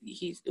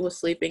 He was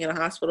sleeping in a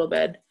hospital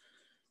bed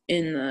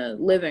in the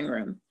living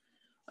room.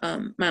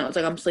 My aunt was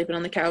like, I'm sleeping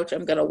on the couch.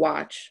 I'm going to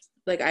watch.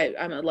 Like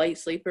I'm a light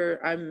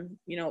sleeper. I'm,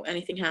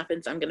 anything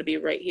happens, I'm going to be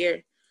right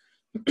here.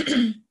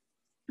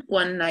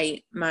 One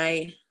night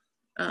they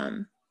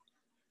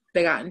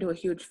got into a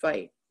huge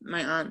fight.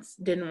 My aunts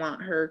didn't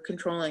want her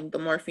controlling the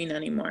morphine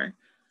anymore.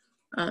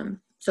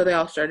 So they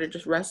all started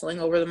just wrestling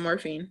over the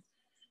morphine.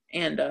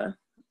 And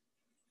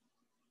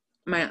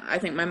I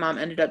think my mom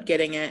ended up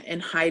getting it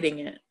and hiding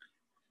it.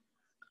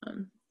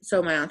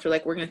 So my aunts were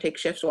like, we're going to take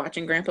shifts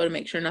watching grandpa to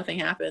make sure nothing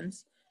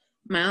happens.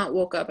 My aunt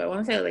woke up, I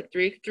want to say like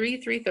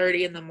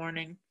 3:30 in the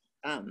morning.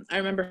 I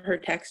remember her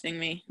texting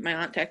me, my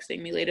aunt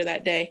texting me later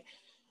that day.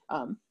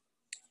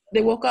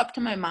 They woke up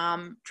to my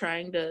mom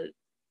trying to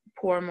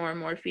pour more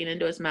morphine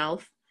into his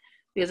mouth,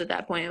 because at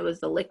that point it was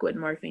the liquid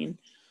morphine.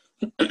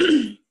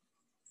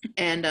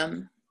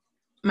 And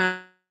my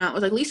aunt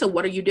was like, Lisa,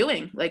 what are you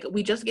doing? Like,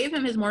 we just gave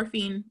him his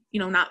morphine,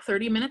 not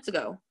 30 minutes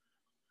ago.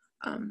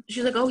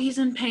 She's like, oh, he's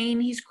in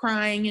pain. He's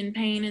crying in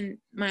pain. And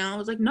my aunt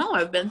was like, no,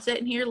 I've been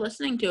sitting here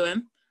listening to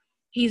him.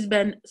 He's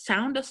been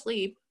sound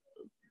asleep.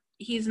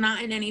 He's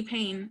not in any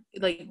pain.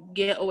 Like,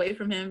 get away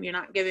from him. You're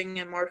not giving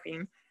him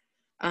morphine.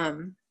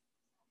 And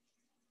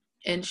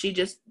she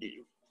just,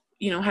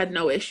 had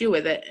no issue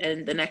with it.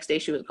 And the next day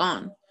she was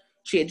gone.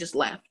 She had just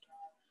left.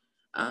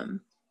 And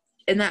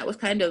that was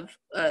kind of,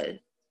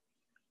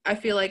 I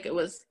feel like it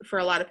was, for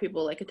a lot of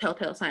people, like a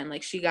telltale sign.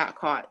 Like, she got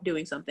caught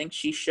doing something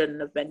she shouldn't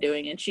have been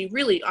doing, and she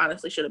really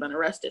honestly should have been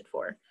arrested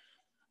for.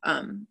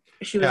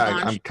 She was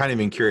gone. I'm kind of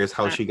even curious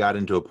how she got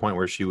into a point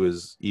where she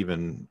was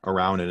even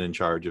around and in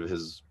charge of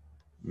his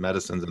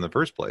medicines in the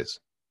first place.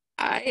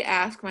 I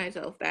ask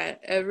myself that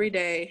every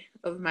day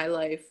of my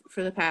life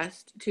for the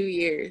past 2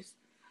 years.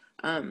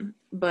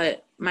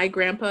 But my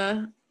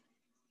grandpa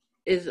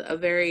is a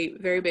very,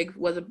 very big,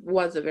 was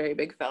a very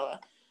big fella.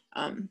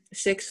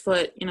 6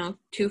 foot,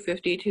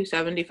 250,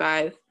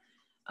 275.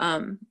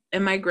 And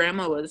my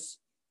grandma was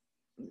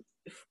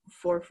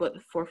 4 foot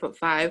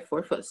 5,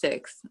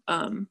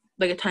 4'6",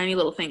 like a tiny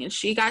little thing. And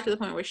she got to the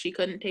point where she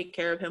couldn't take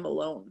care of him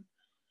alone.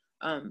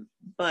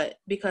 But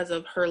because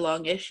of her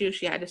lung issue,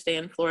 she had to stay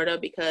in Florida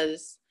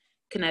because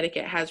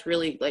Connecticut has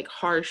really like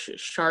harsh,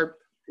 sharp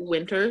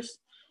winters.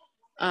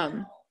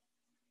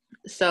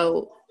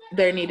 So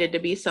there needed to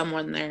be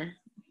someone there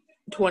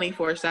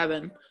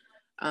 24/7.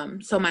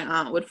 So my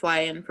aunt would fly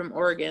in from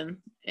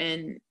Oregon,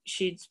 and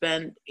she'd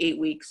spend 8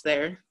 weeks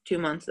there, 2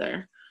 months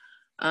there.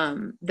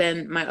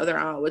 Then my other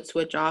aunt would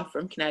switch off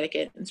from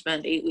Connecticut and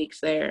spend 8 weeks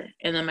there.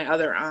 And then my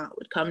other aunt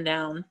would come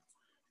down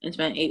and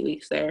spend 8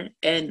 weeks there.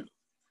 And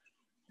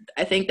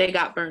I think they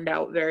got burned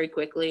out very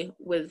quickly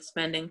with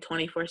spending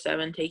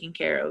 24/7 taking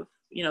care of,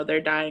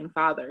 their dying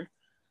father.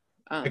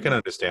 I can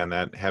understand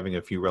that, having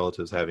a few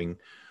relatives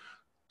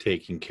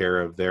taking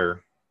care of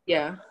their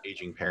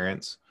aging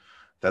parents.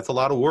 that's a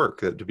lot of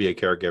work to be a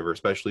caregiver,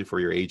 especially for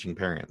your aging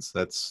parents.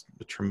 That's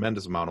a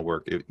tremendous amount of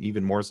work,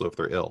 even more so if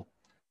they're ill.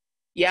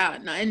 Yeah,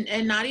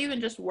 and not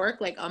even just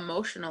work, like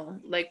emotional.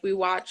 Like we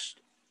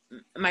watched,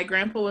 my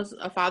grandpa was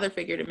a father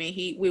figure to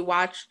me. We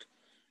watched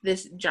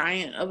this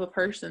giant of a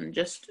person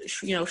just,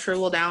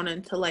 shrivel down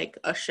into like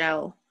a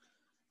shell.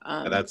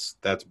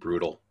 That's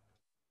brutal.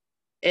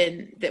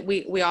 And that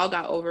we all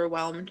got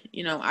overwhelmed.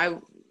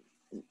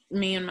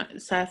 Me and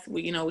Seth,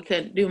 we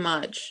couldn't do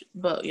much,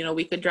 but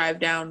we could drive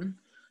down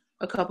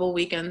a couple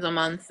weekends a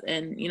month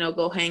and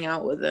go hang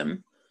out with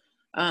them.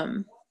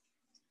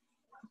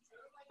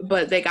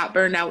 But they got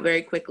burned out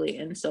very quickly,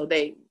 and so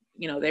they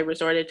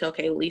resorted to,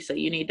 okay, Lisa,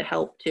 you need to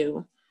help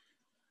too.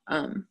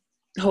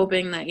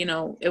 Hoping that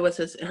it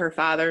was her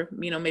father.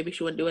 Maybe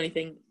she wouldn't do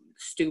anything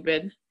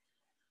stupid.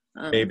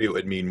 Maybe it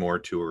would mean more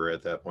to her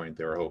at that point.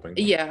 They were hoping.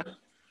 Yeah.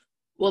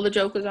 Well, the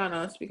joke was on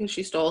us because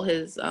she stole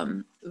his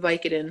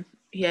Vicodin.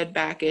 He had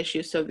back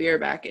issues, severe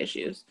back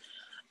issues.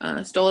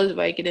 Stole his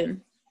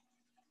Vicodin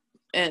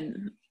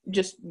and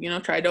just,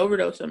 tried to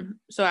overdose him.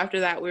 So after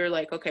that, we were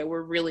like, okay,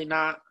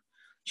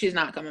 she's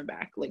not coming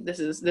back. Like, this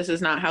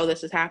is not how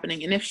this is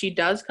happening. And if she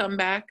does come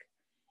back,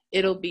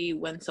 it'll be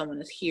when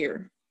someone is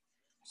here.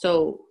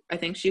 So I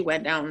think she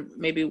went down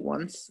maybe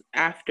once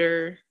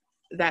after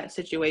that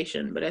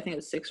situation, but I think it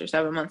was 6 or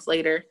 7 months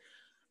later.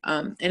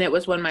 And it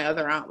was when my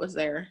other aunt was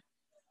there.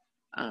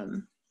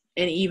 And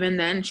even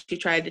then she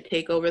tried to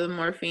take over the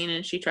morphine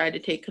and she tried to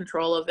take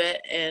control of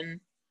it. And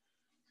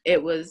I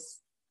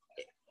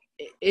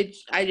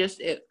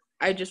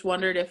just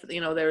wondered if,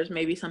 there was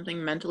maybe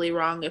something mentally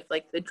wrong, if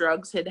like the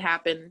drugs had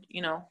happened,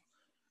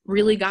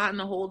 really gotten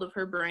a hold of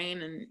her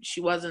brain and she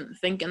wasn't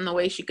thinking the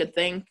way she could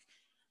think.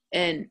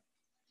 And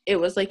it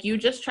was like, you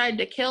just tried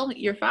to kill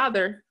your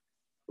father.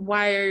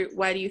 Why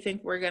do you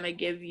think we're going to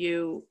give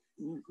you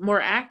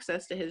more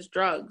access to his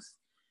drugs?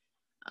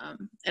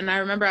 And I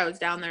remember I was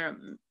down there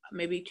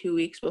maybe 2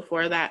 weeks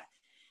before that,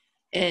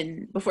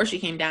 and before she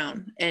came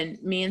down, and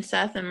me and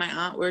Seth and my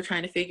aunt were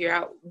trying to figure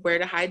out where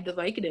to hide the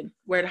Vicodin,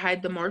 where to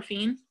hide the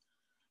morphine.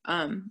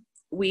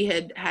 We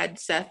had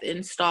Seth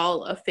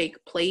install a fake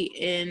plate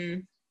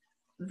in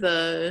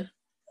the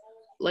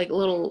like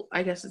little,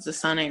 I guess it's a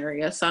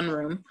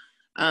sunroom.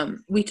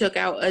 We took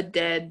out a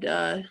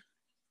dead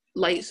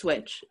light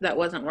switch that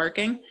wasn't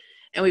working,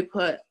 and we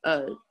put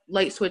a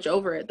light switch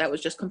over it that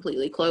was just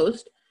completely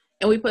closed.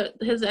 And we put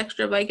his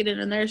extra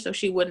Vicodin in there so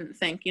she wouldn't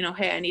think,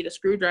 hey, I need a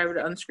screwdriver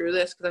to unscrew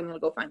this because I'm going to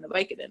go find the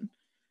Vicodin.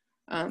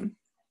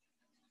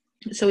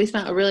 So we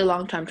spent a really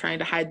long time trying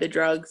to hide the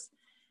drugs.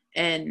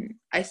 And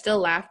I still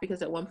laugh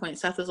because at one point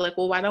Seth was like,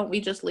 well, why don't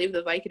we just leave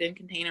the Vicodin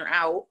container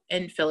out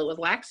and fill it with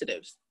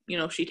laxatives?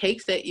 She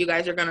takes it, you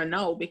guys are going to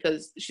know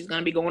because she's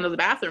going to be going to the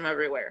bathroom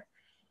everywhere.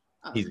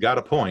 He's got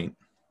a point.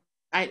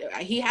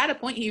 He had a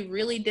point. He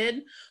really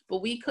did.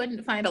 But we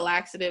couldn't find a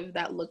laxative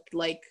that looked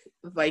like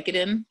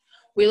Vicodin.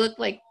 We looked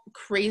like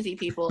crazy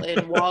people in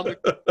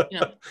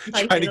Walgreens,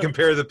 trying to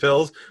compare the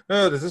pills.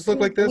 Oh, does this look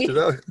like this?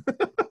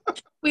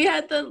 We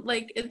had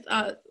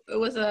it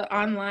was an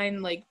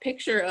online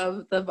picture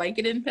of the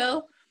Vicodin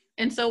pill.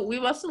 And so we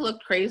must have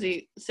looked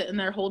crazy sitting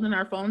there holding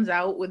our phones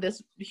out with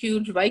this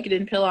huge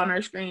Vicodin pill on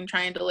our screen,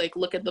 trying to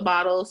look at the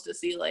bottles to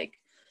see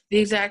the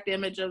exact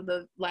image of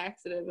the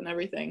laxative and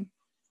everything.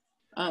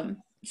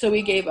 So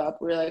we gave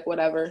up. We were like,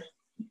 whatever,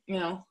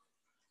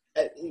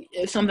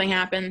 if something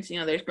happens,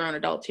 there's grown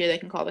adults here, they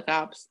can call the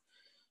cops.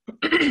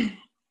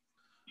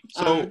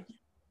 So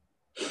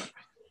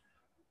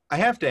I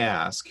have to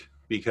ask,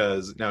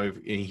 because now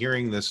in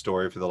hearing this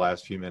story for the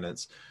last few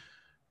minutes,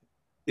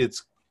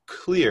 it's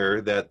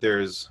clear that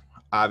there's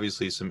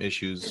obviously some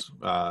issues.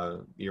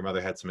 Your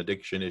mother had some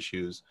addiction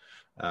issues,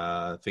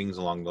 things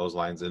along those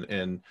lines.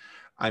 And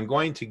I'm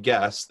going to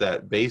guess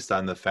that based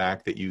on the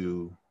fact that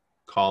you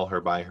call her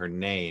by her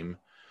name,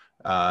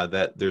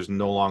 that there's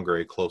no longer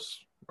a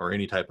close or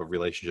any type of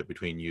relationship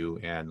between you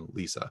and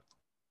Lisa.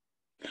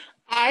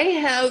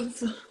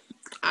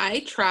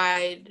 I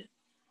tried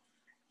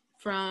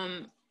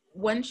from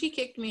when she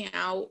kicked me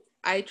out.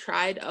 I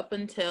tried up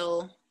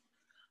until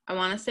I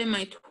want to say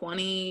my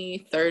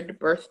 23rd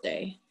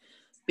birthday,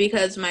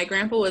 because my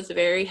grandpa was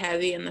very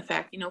heavy in the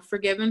fact,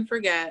 forgive and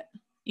forget.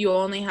 You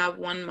only have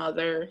one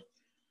mother.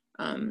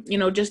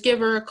 Just give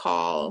her a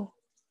call.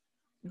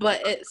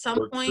 But at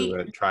some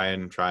point, try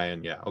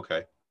and yeah,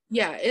 okay.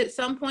 Yeah, at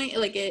some point,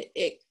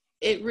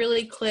 it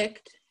really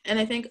clicked, and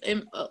I think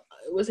it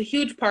was a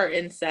huge part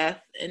in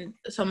Seth and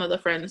some of the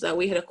friends that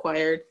we had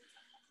acquired.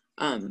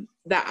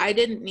 That I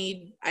didn't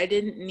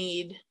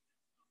need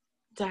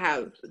to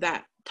have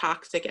that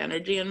toxic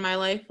energy in my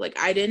life.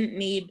 I didn't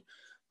need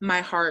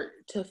my heart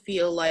to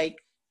feel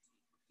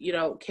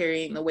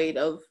carrying the weight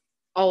of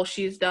all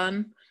she's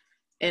done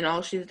and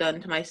all she's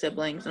done to my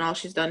siblings and all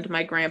she's done to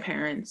my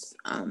grandparents.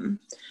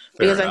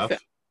 Because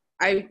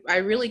I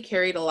really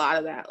carried a lot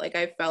of that.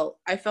 I felt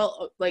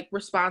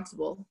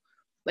responsible.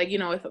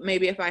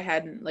 If I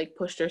hadn't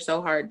pushed her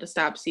so hard to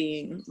stop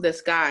seeing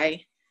this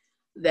guy,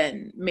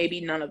 then maybe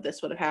none of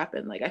this would have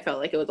happened. I felt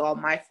like it was all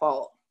my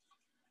fault.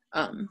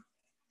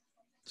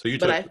 So you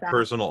But took I found,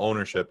 personal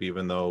ownership,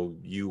 even though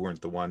you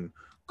weren't the one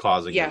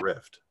causing the yeah,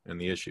 rift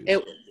and the issues.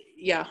 it,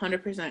 yeah,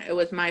 100%. It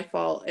was my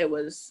fault. It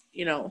was,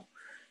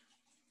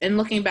 and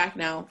looking back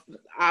now,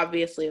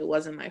 obviously it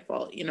wasn't my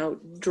fault.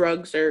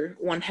 Drugs are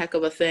one heck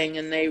of a thing,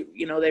 and they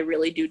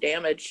really do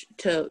damage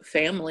to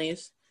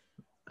families.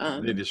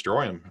 They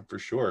destroy them for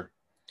sure.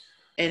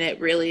 And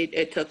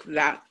it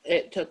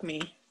took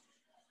me,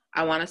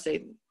 I want to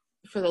say,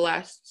 for the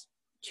last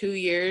 2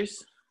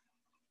 years,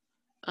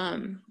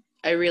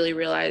 I really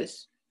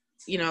realized,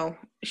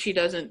 she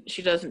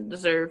doesn't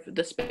deserve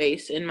the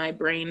space in my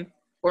brain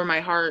or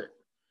my heart.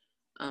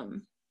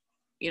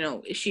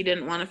 She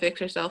didn't want to fix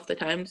herself the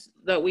times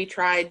that we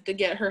tried to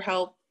get her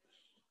help.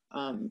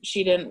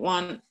 She didn't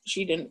want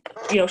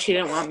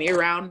me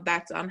around.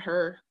 That's on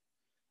her,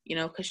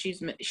 because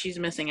she's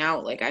missing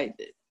out. Like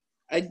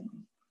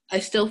I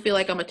still feel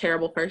like I'm a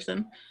terrible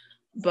person,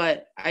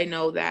 but I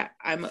know that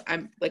I'm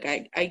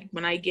like,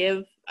 when I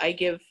give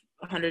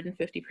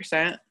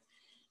 150%.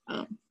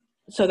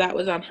 So that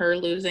was on her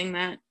losing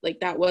that.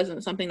 Like, that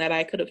wasn't something that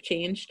I could have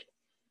changed.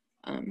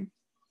 And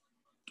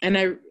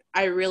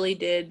I really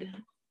did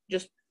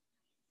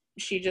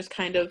she just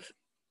kind of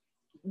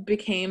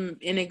became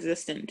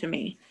inexistent to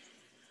me.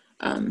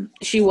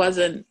 She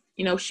wasn't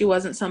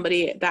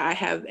somebody that I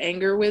have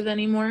anger with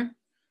anymore.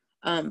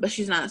 But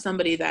she's not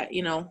somebody that,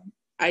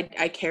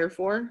 I care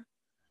for.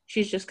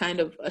 She's just kind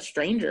of a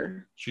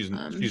stranger. She's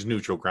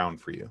neutral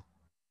ground for you.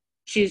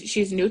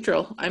 She's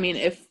neutral. I mean,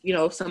 if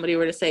somebody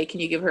were to say, can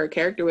you give her a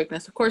character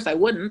weakness? Of course I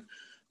wouldn't,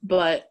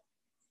 but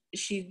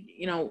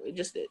she,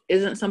 just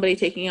isn't somebody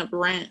taking up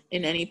rent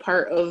in any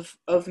part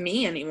of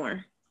me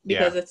anymore,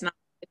 because it's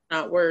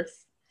not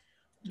worth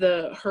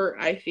the hurt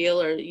I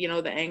feel, or,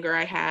 the anger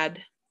I had.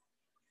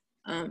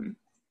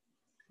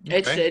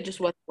 It just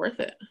wasn't worth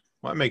it.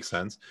 Well, that makes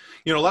sense.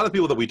 A lot of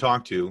people that we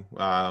talk to,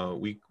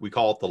 we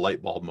call it the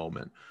light bulb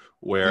moment,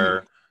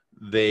 where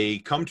they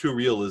come to a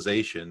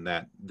realization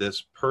that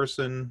this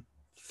person,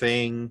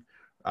 thing,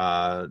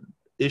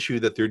 issue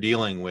that they're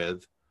dealing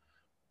with,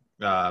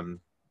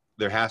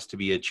 there has to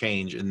be a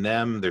change in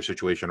them, their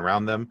situation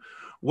around them.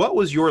 What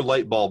was your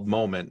light bulb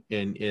moment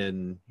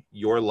in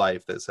your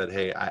life that said,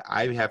 hey,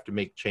 I have to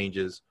make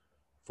changes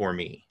for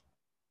me?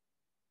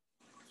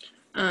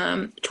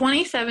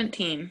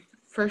 2017,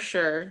 for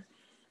sure.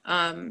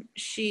 I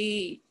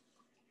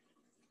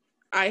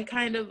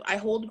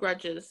hold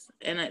grudges,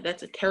 and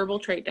that's a terrible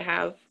trait to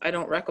have. I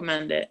don't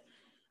recommend it.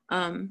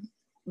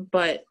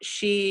 But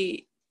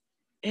she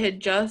had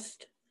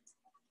just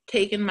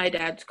taken my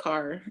dad's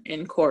car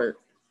in court,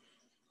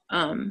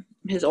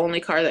 his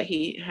only car that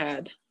he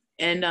had.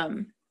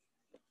 And,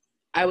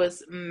 I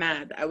was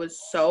mad. I was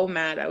so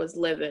mad. I was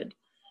livid.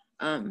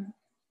 And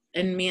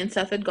me and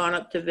Seth had gone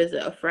up to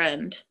visit a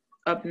friend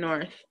up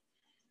north,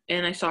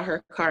 and I saw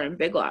her car in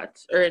Big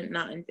Lots, or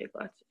not in Big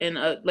Lots, in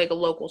a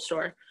local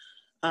store.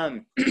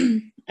 And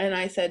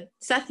I said,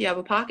 Seth, you have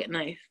a pocket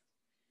knife?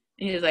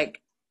 And he was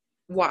like,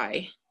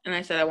 why? And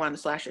I said, I wanted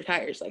to slash your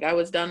tires. Like, I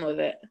was done with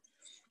it.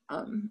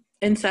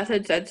 And Seth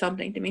had said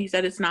something to me. He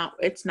said, it's not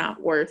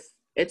worth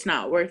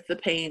the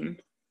pain.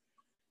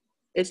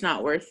 It's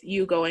not worth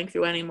you going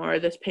through any more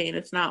of this pain.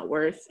 It's not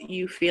worth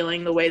you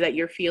feeling the way that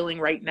you're feeling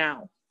right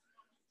now.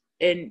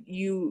 And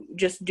you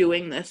just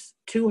doing this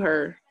to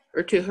her,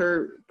 or to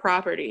her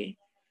property,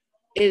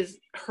 is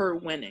her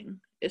winning.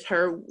 Is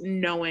her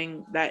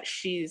knowing that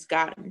she's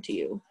gotten to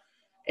you,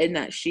 and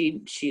that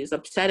she is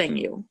upsetting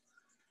you.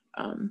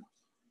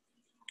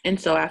 And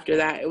so after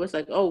that, it was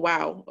like, oh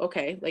wow,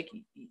 okay, like,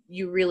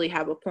 you really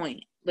have a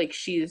point. Like,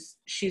 she's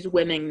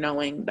winning,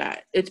 knowing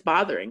that it's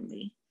bothering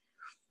me.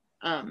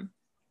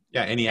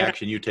 Any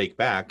action you take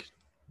back,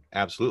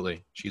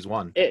 absolutely, she's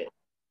won.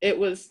 It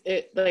was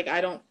like,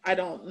 I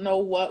don't know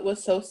what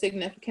was so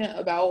significant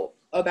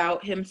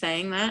about him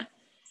saying that,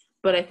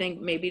 but I think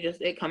maybe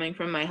just it coming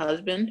from my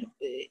husband,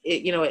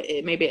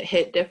 maybe it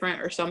hit different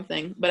or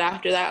something. But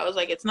after that, I was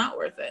like, it's not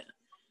worth it.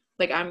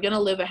 Like, I'm gonna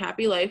live a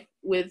happy life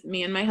with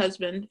me and my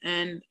husband,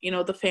 and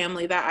the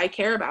family that I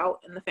care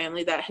about, and the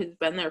family that has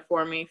been there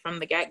for me from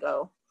the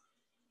get-go.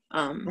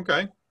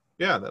 Okay,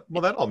 yeah,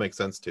 that all makes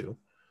sense too.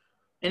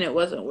 And it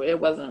wasn't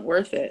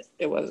worth it.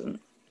 It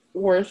wasn't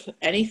worth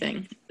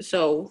anything.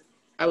 So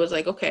I was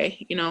like,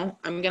 okay,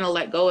 I'm gonna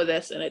let go of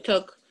this. And it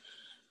took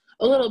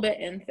a little bit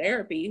in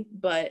therapy,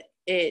 but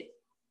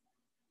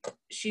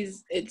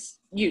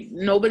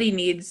nobody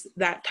needs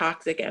that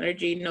toxic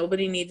energy.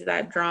 Nobody needs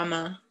that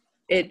drama.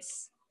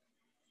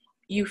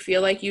 You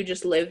feel like you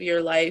just live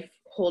your life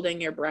holding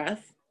your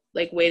breath,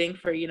 like waiting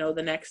for,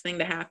 the next thing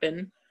to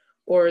happen,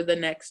 or the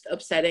next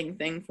upsetting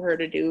thing for her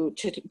to do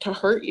to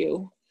hurt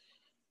you.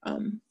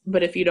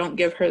 But if you don't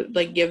give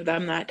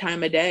them that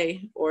time of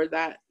day, or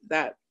that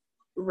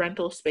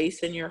rental space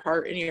in your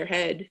heart and your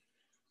head,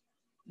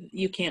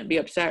 you can't be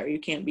upset, or you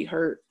can't be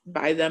hurt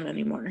by them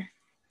anymore.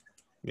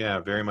 Yeah,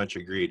 very much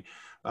agreed.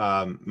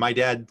 My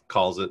dad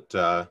calls it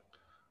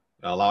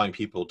allowing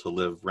people to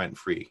live rent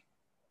free.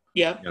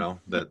 Yeah.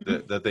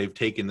 That they've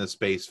taken the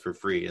space for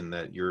free, and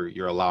that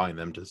you're allowing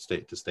them to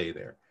stay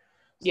there.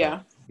 So,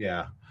 yeah.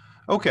 Yeah.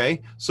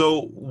 Okay.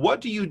 So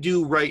what do you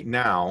do right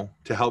now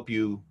to help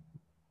you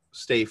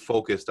stay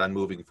focused on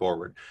moving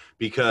forward?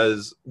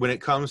 Because when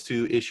it comes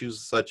to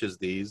issues such as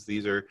these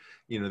are,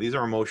 these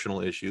are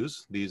emotional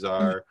issues. These Mhm.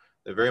 are,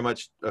 they very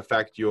much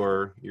affect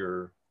your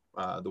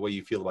the way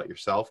you feel about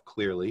yourself,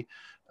 clearly,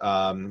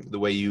 the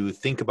way you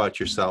think about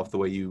yourself, the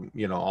way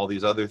all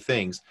these other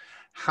things.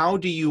 How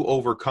do you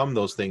overcome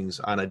those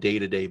things on a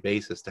day-to-day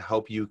basis to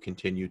help you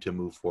continue to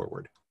move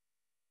forward?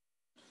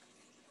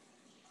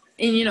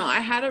 And I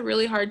had a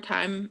really hard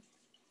time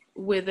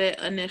with it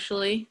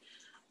initially,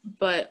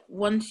 but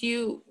once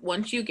you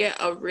get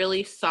a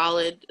really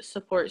solid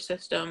support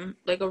system,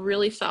 like a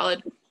really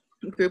solid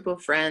group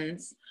of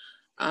friends,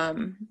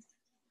 um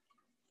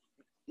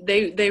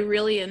they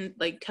really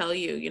like tell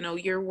you,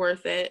 you're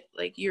worth it,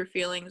 like your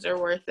feelings are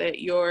worth it,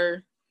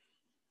 your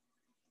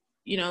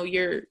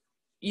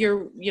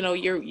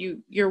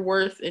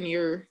worth, and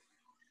your,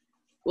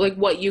 like,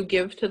 what you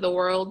give to the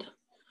world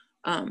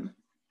um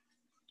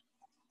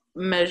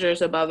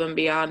measures above and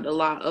beyond a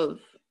lot of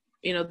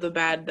the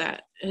bad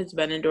that has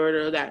been endured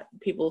or that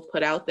people have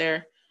put out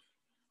there.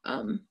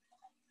 um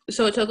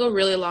so it took a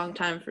really long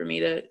time for me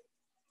to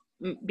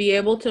be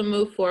able to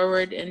move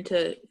forward and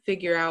to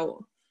figure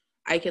out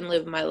I can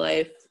live my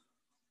life,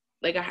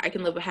 like I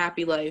can live a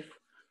happy life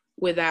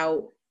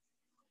without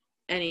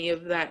any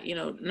of that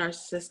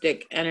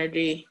narcissistic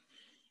energy,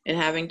 and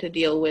having to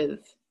deal with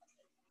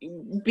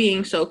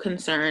being so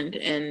concerned,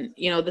 and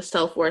the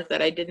self-worth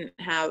that I didn't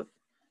have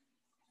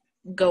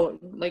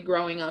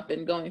growing up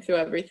and going through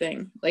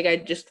everything. Like, I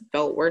just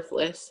felt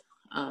worthless.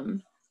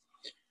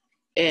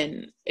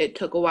 And it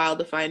took a while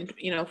to find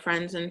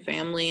friends and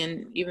family,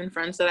 and even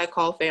friends that I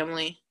call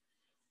family,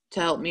 to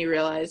help me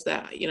realize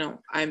that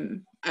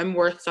I'm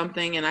worth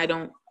something, and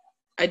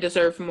I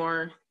deserve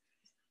more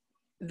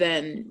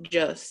than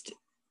just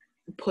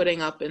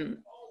putting up and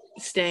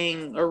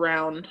staying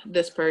around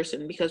this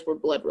person because we're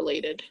blood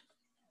related.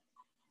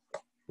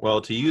 Well,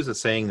 to use a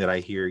saying that I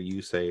hear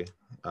you say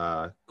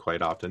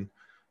quite often,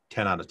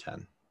 10 out of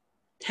 10.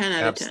 10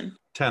 out of 10.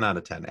 10 out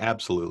of 10.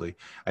 Absolutely.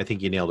 I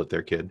think you nailed it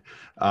there, kid.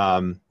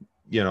 I'm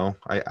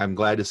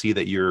glad to see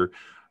that you're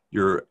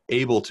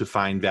able to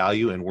find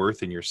value and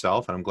worth in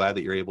yourself. And I'm glad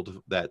that you're able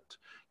to, that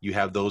you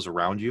have those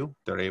around you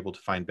that are able to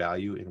find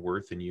value and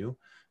worth in you.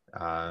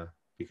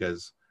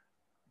 Because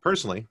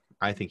personally,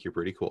 I think you're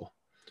pretty cool.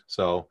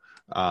 So,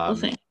 Well,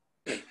 thanks.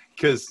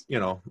 because,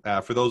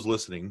 for those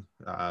listening,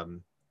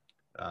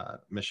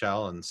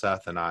 Michelle and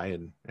Seth and I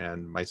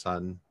and my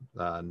son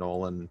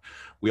Nolan,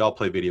 we all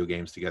play video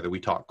games together.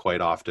 We talk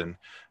quite often.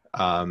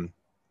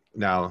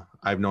 Now,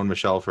 I've known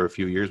Michelle for a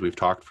few years. We've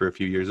talked for a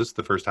few years. This is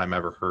the first time I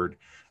ever heard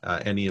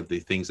any of the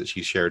things that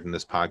she shared in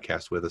this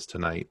podcast with us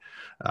tonight.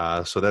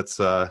 So that's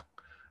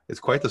it's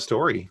quite the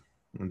story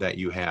that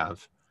you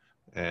have,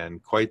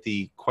 and quite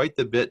the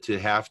bit to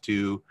have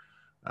to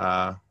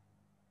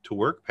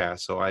work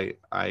past. So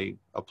I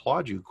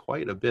applaud you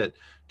quite a bit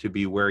to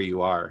be where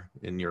you are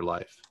in your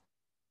life.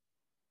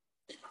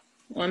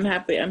 Well, I'm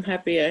happy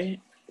I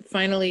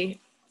finally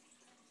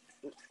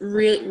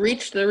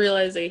reached the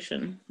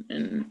realization,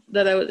 and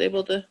that I was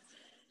able to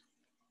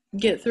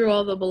get through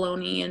all the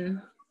baloney,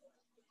 and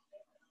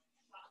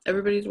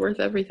everybody's worth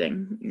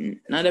everything.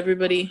 Not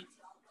everybody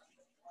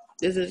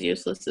is as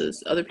useless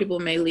as other people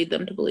may lead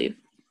them to believe.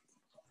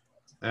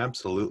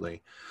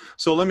 Absolutely.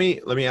 So let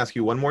me ask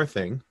you one more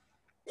thing.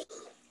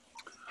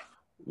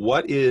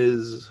 What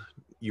is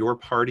your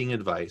parting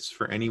advice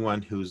for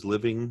anyone who's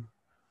living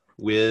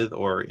with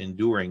or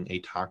enduring a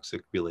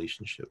toxic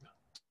relationship?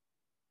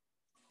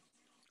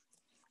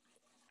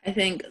 I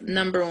think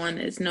number one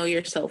is know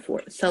your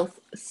self-worth.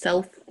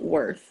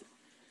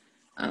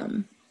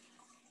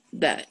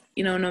 That,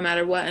 no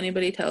matter what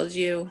anybody tells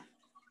you,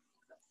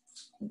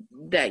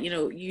 that,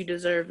 you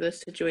deserve this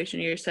situation,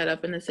 you're set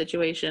up in this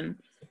situation,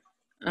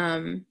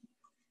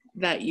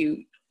 that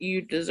you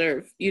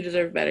deserve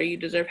better, you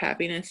deserve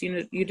happiness,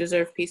 you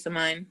deserve peace of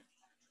mind,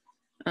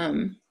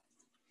 and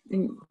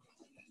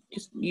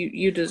just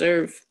you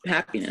deserve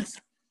happiness.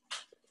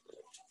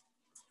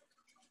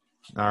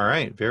 All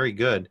right, very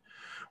good.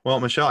 Well,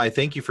 Michelle, I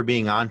thank you for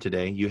being on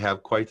today. You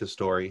have quite the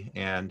story,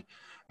 and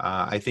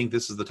I think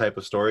this is the type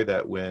of story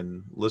that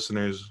when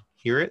listeners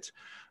hear it,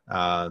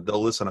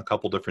 they'll listen a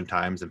couple different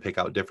times and pick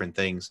out different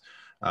things,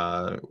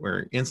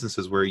 where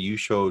instances where you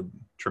showed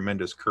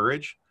tremendous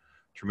courage,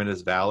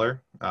 tremendous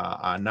valor,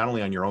 on not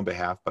only on your own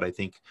behalf, but I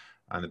think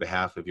on the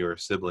behalf of your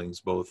siblings,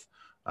 both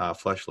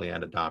fleshly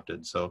and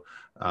adopted. So,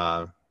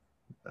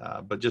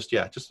 but just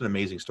an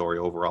amazing story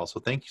overall. So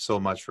thank you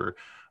so much for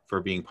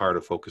being part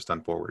of Focused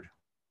on Forward.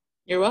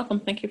 You're welcome.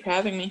 Thank you for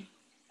having me.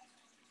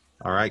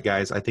 All right,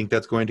 guys, I think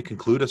that's going to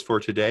conclude us for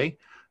today.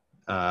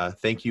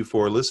 Thank you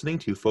for listening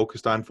to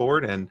Focused on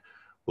Forward, and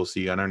we'll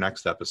see you on our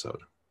next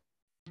episode.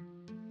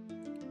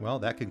 Well,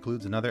 that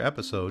concludes another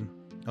episode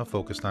of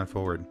Focused on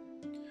Forward.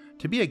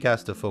 To be a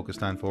guest of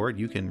Focused on Forward,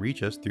 you can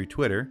reach us through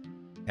Twitter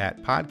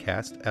at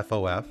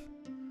podcastfof,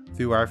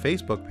 through our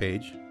Facebook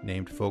page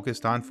named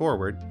Focused on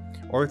Forward,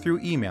 or through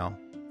email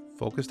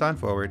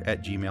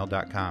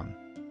focusedonforward@gmail.com.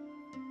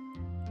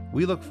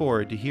 We look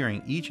forward to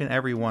hearing each and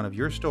every one of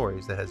your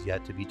stories that has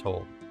yet to be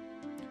told.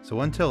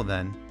 So until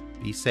then,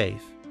 be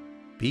safe,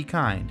 be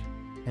kind,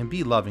 and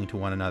be loving to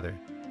one another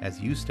as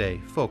you stay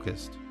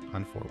focused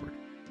on forward.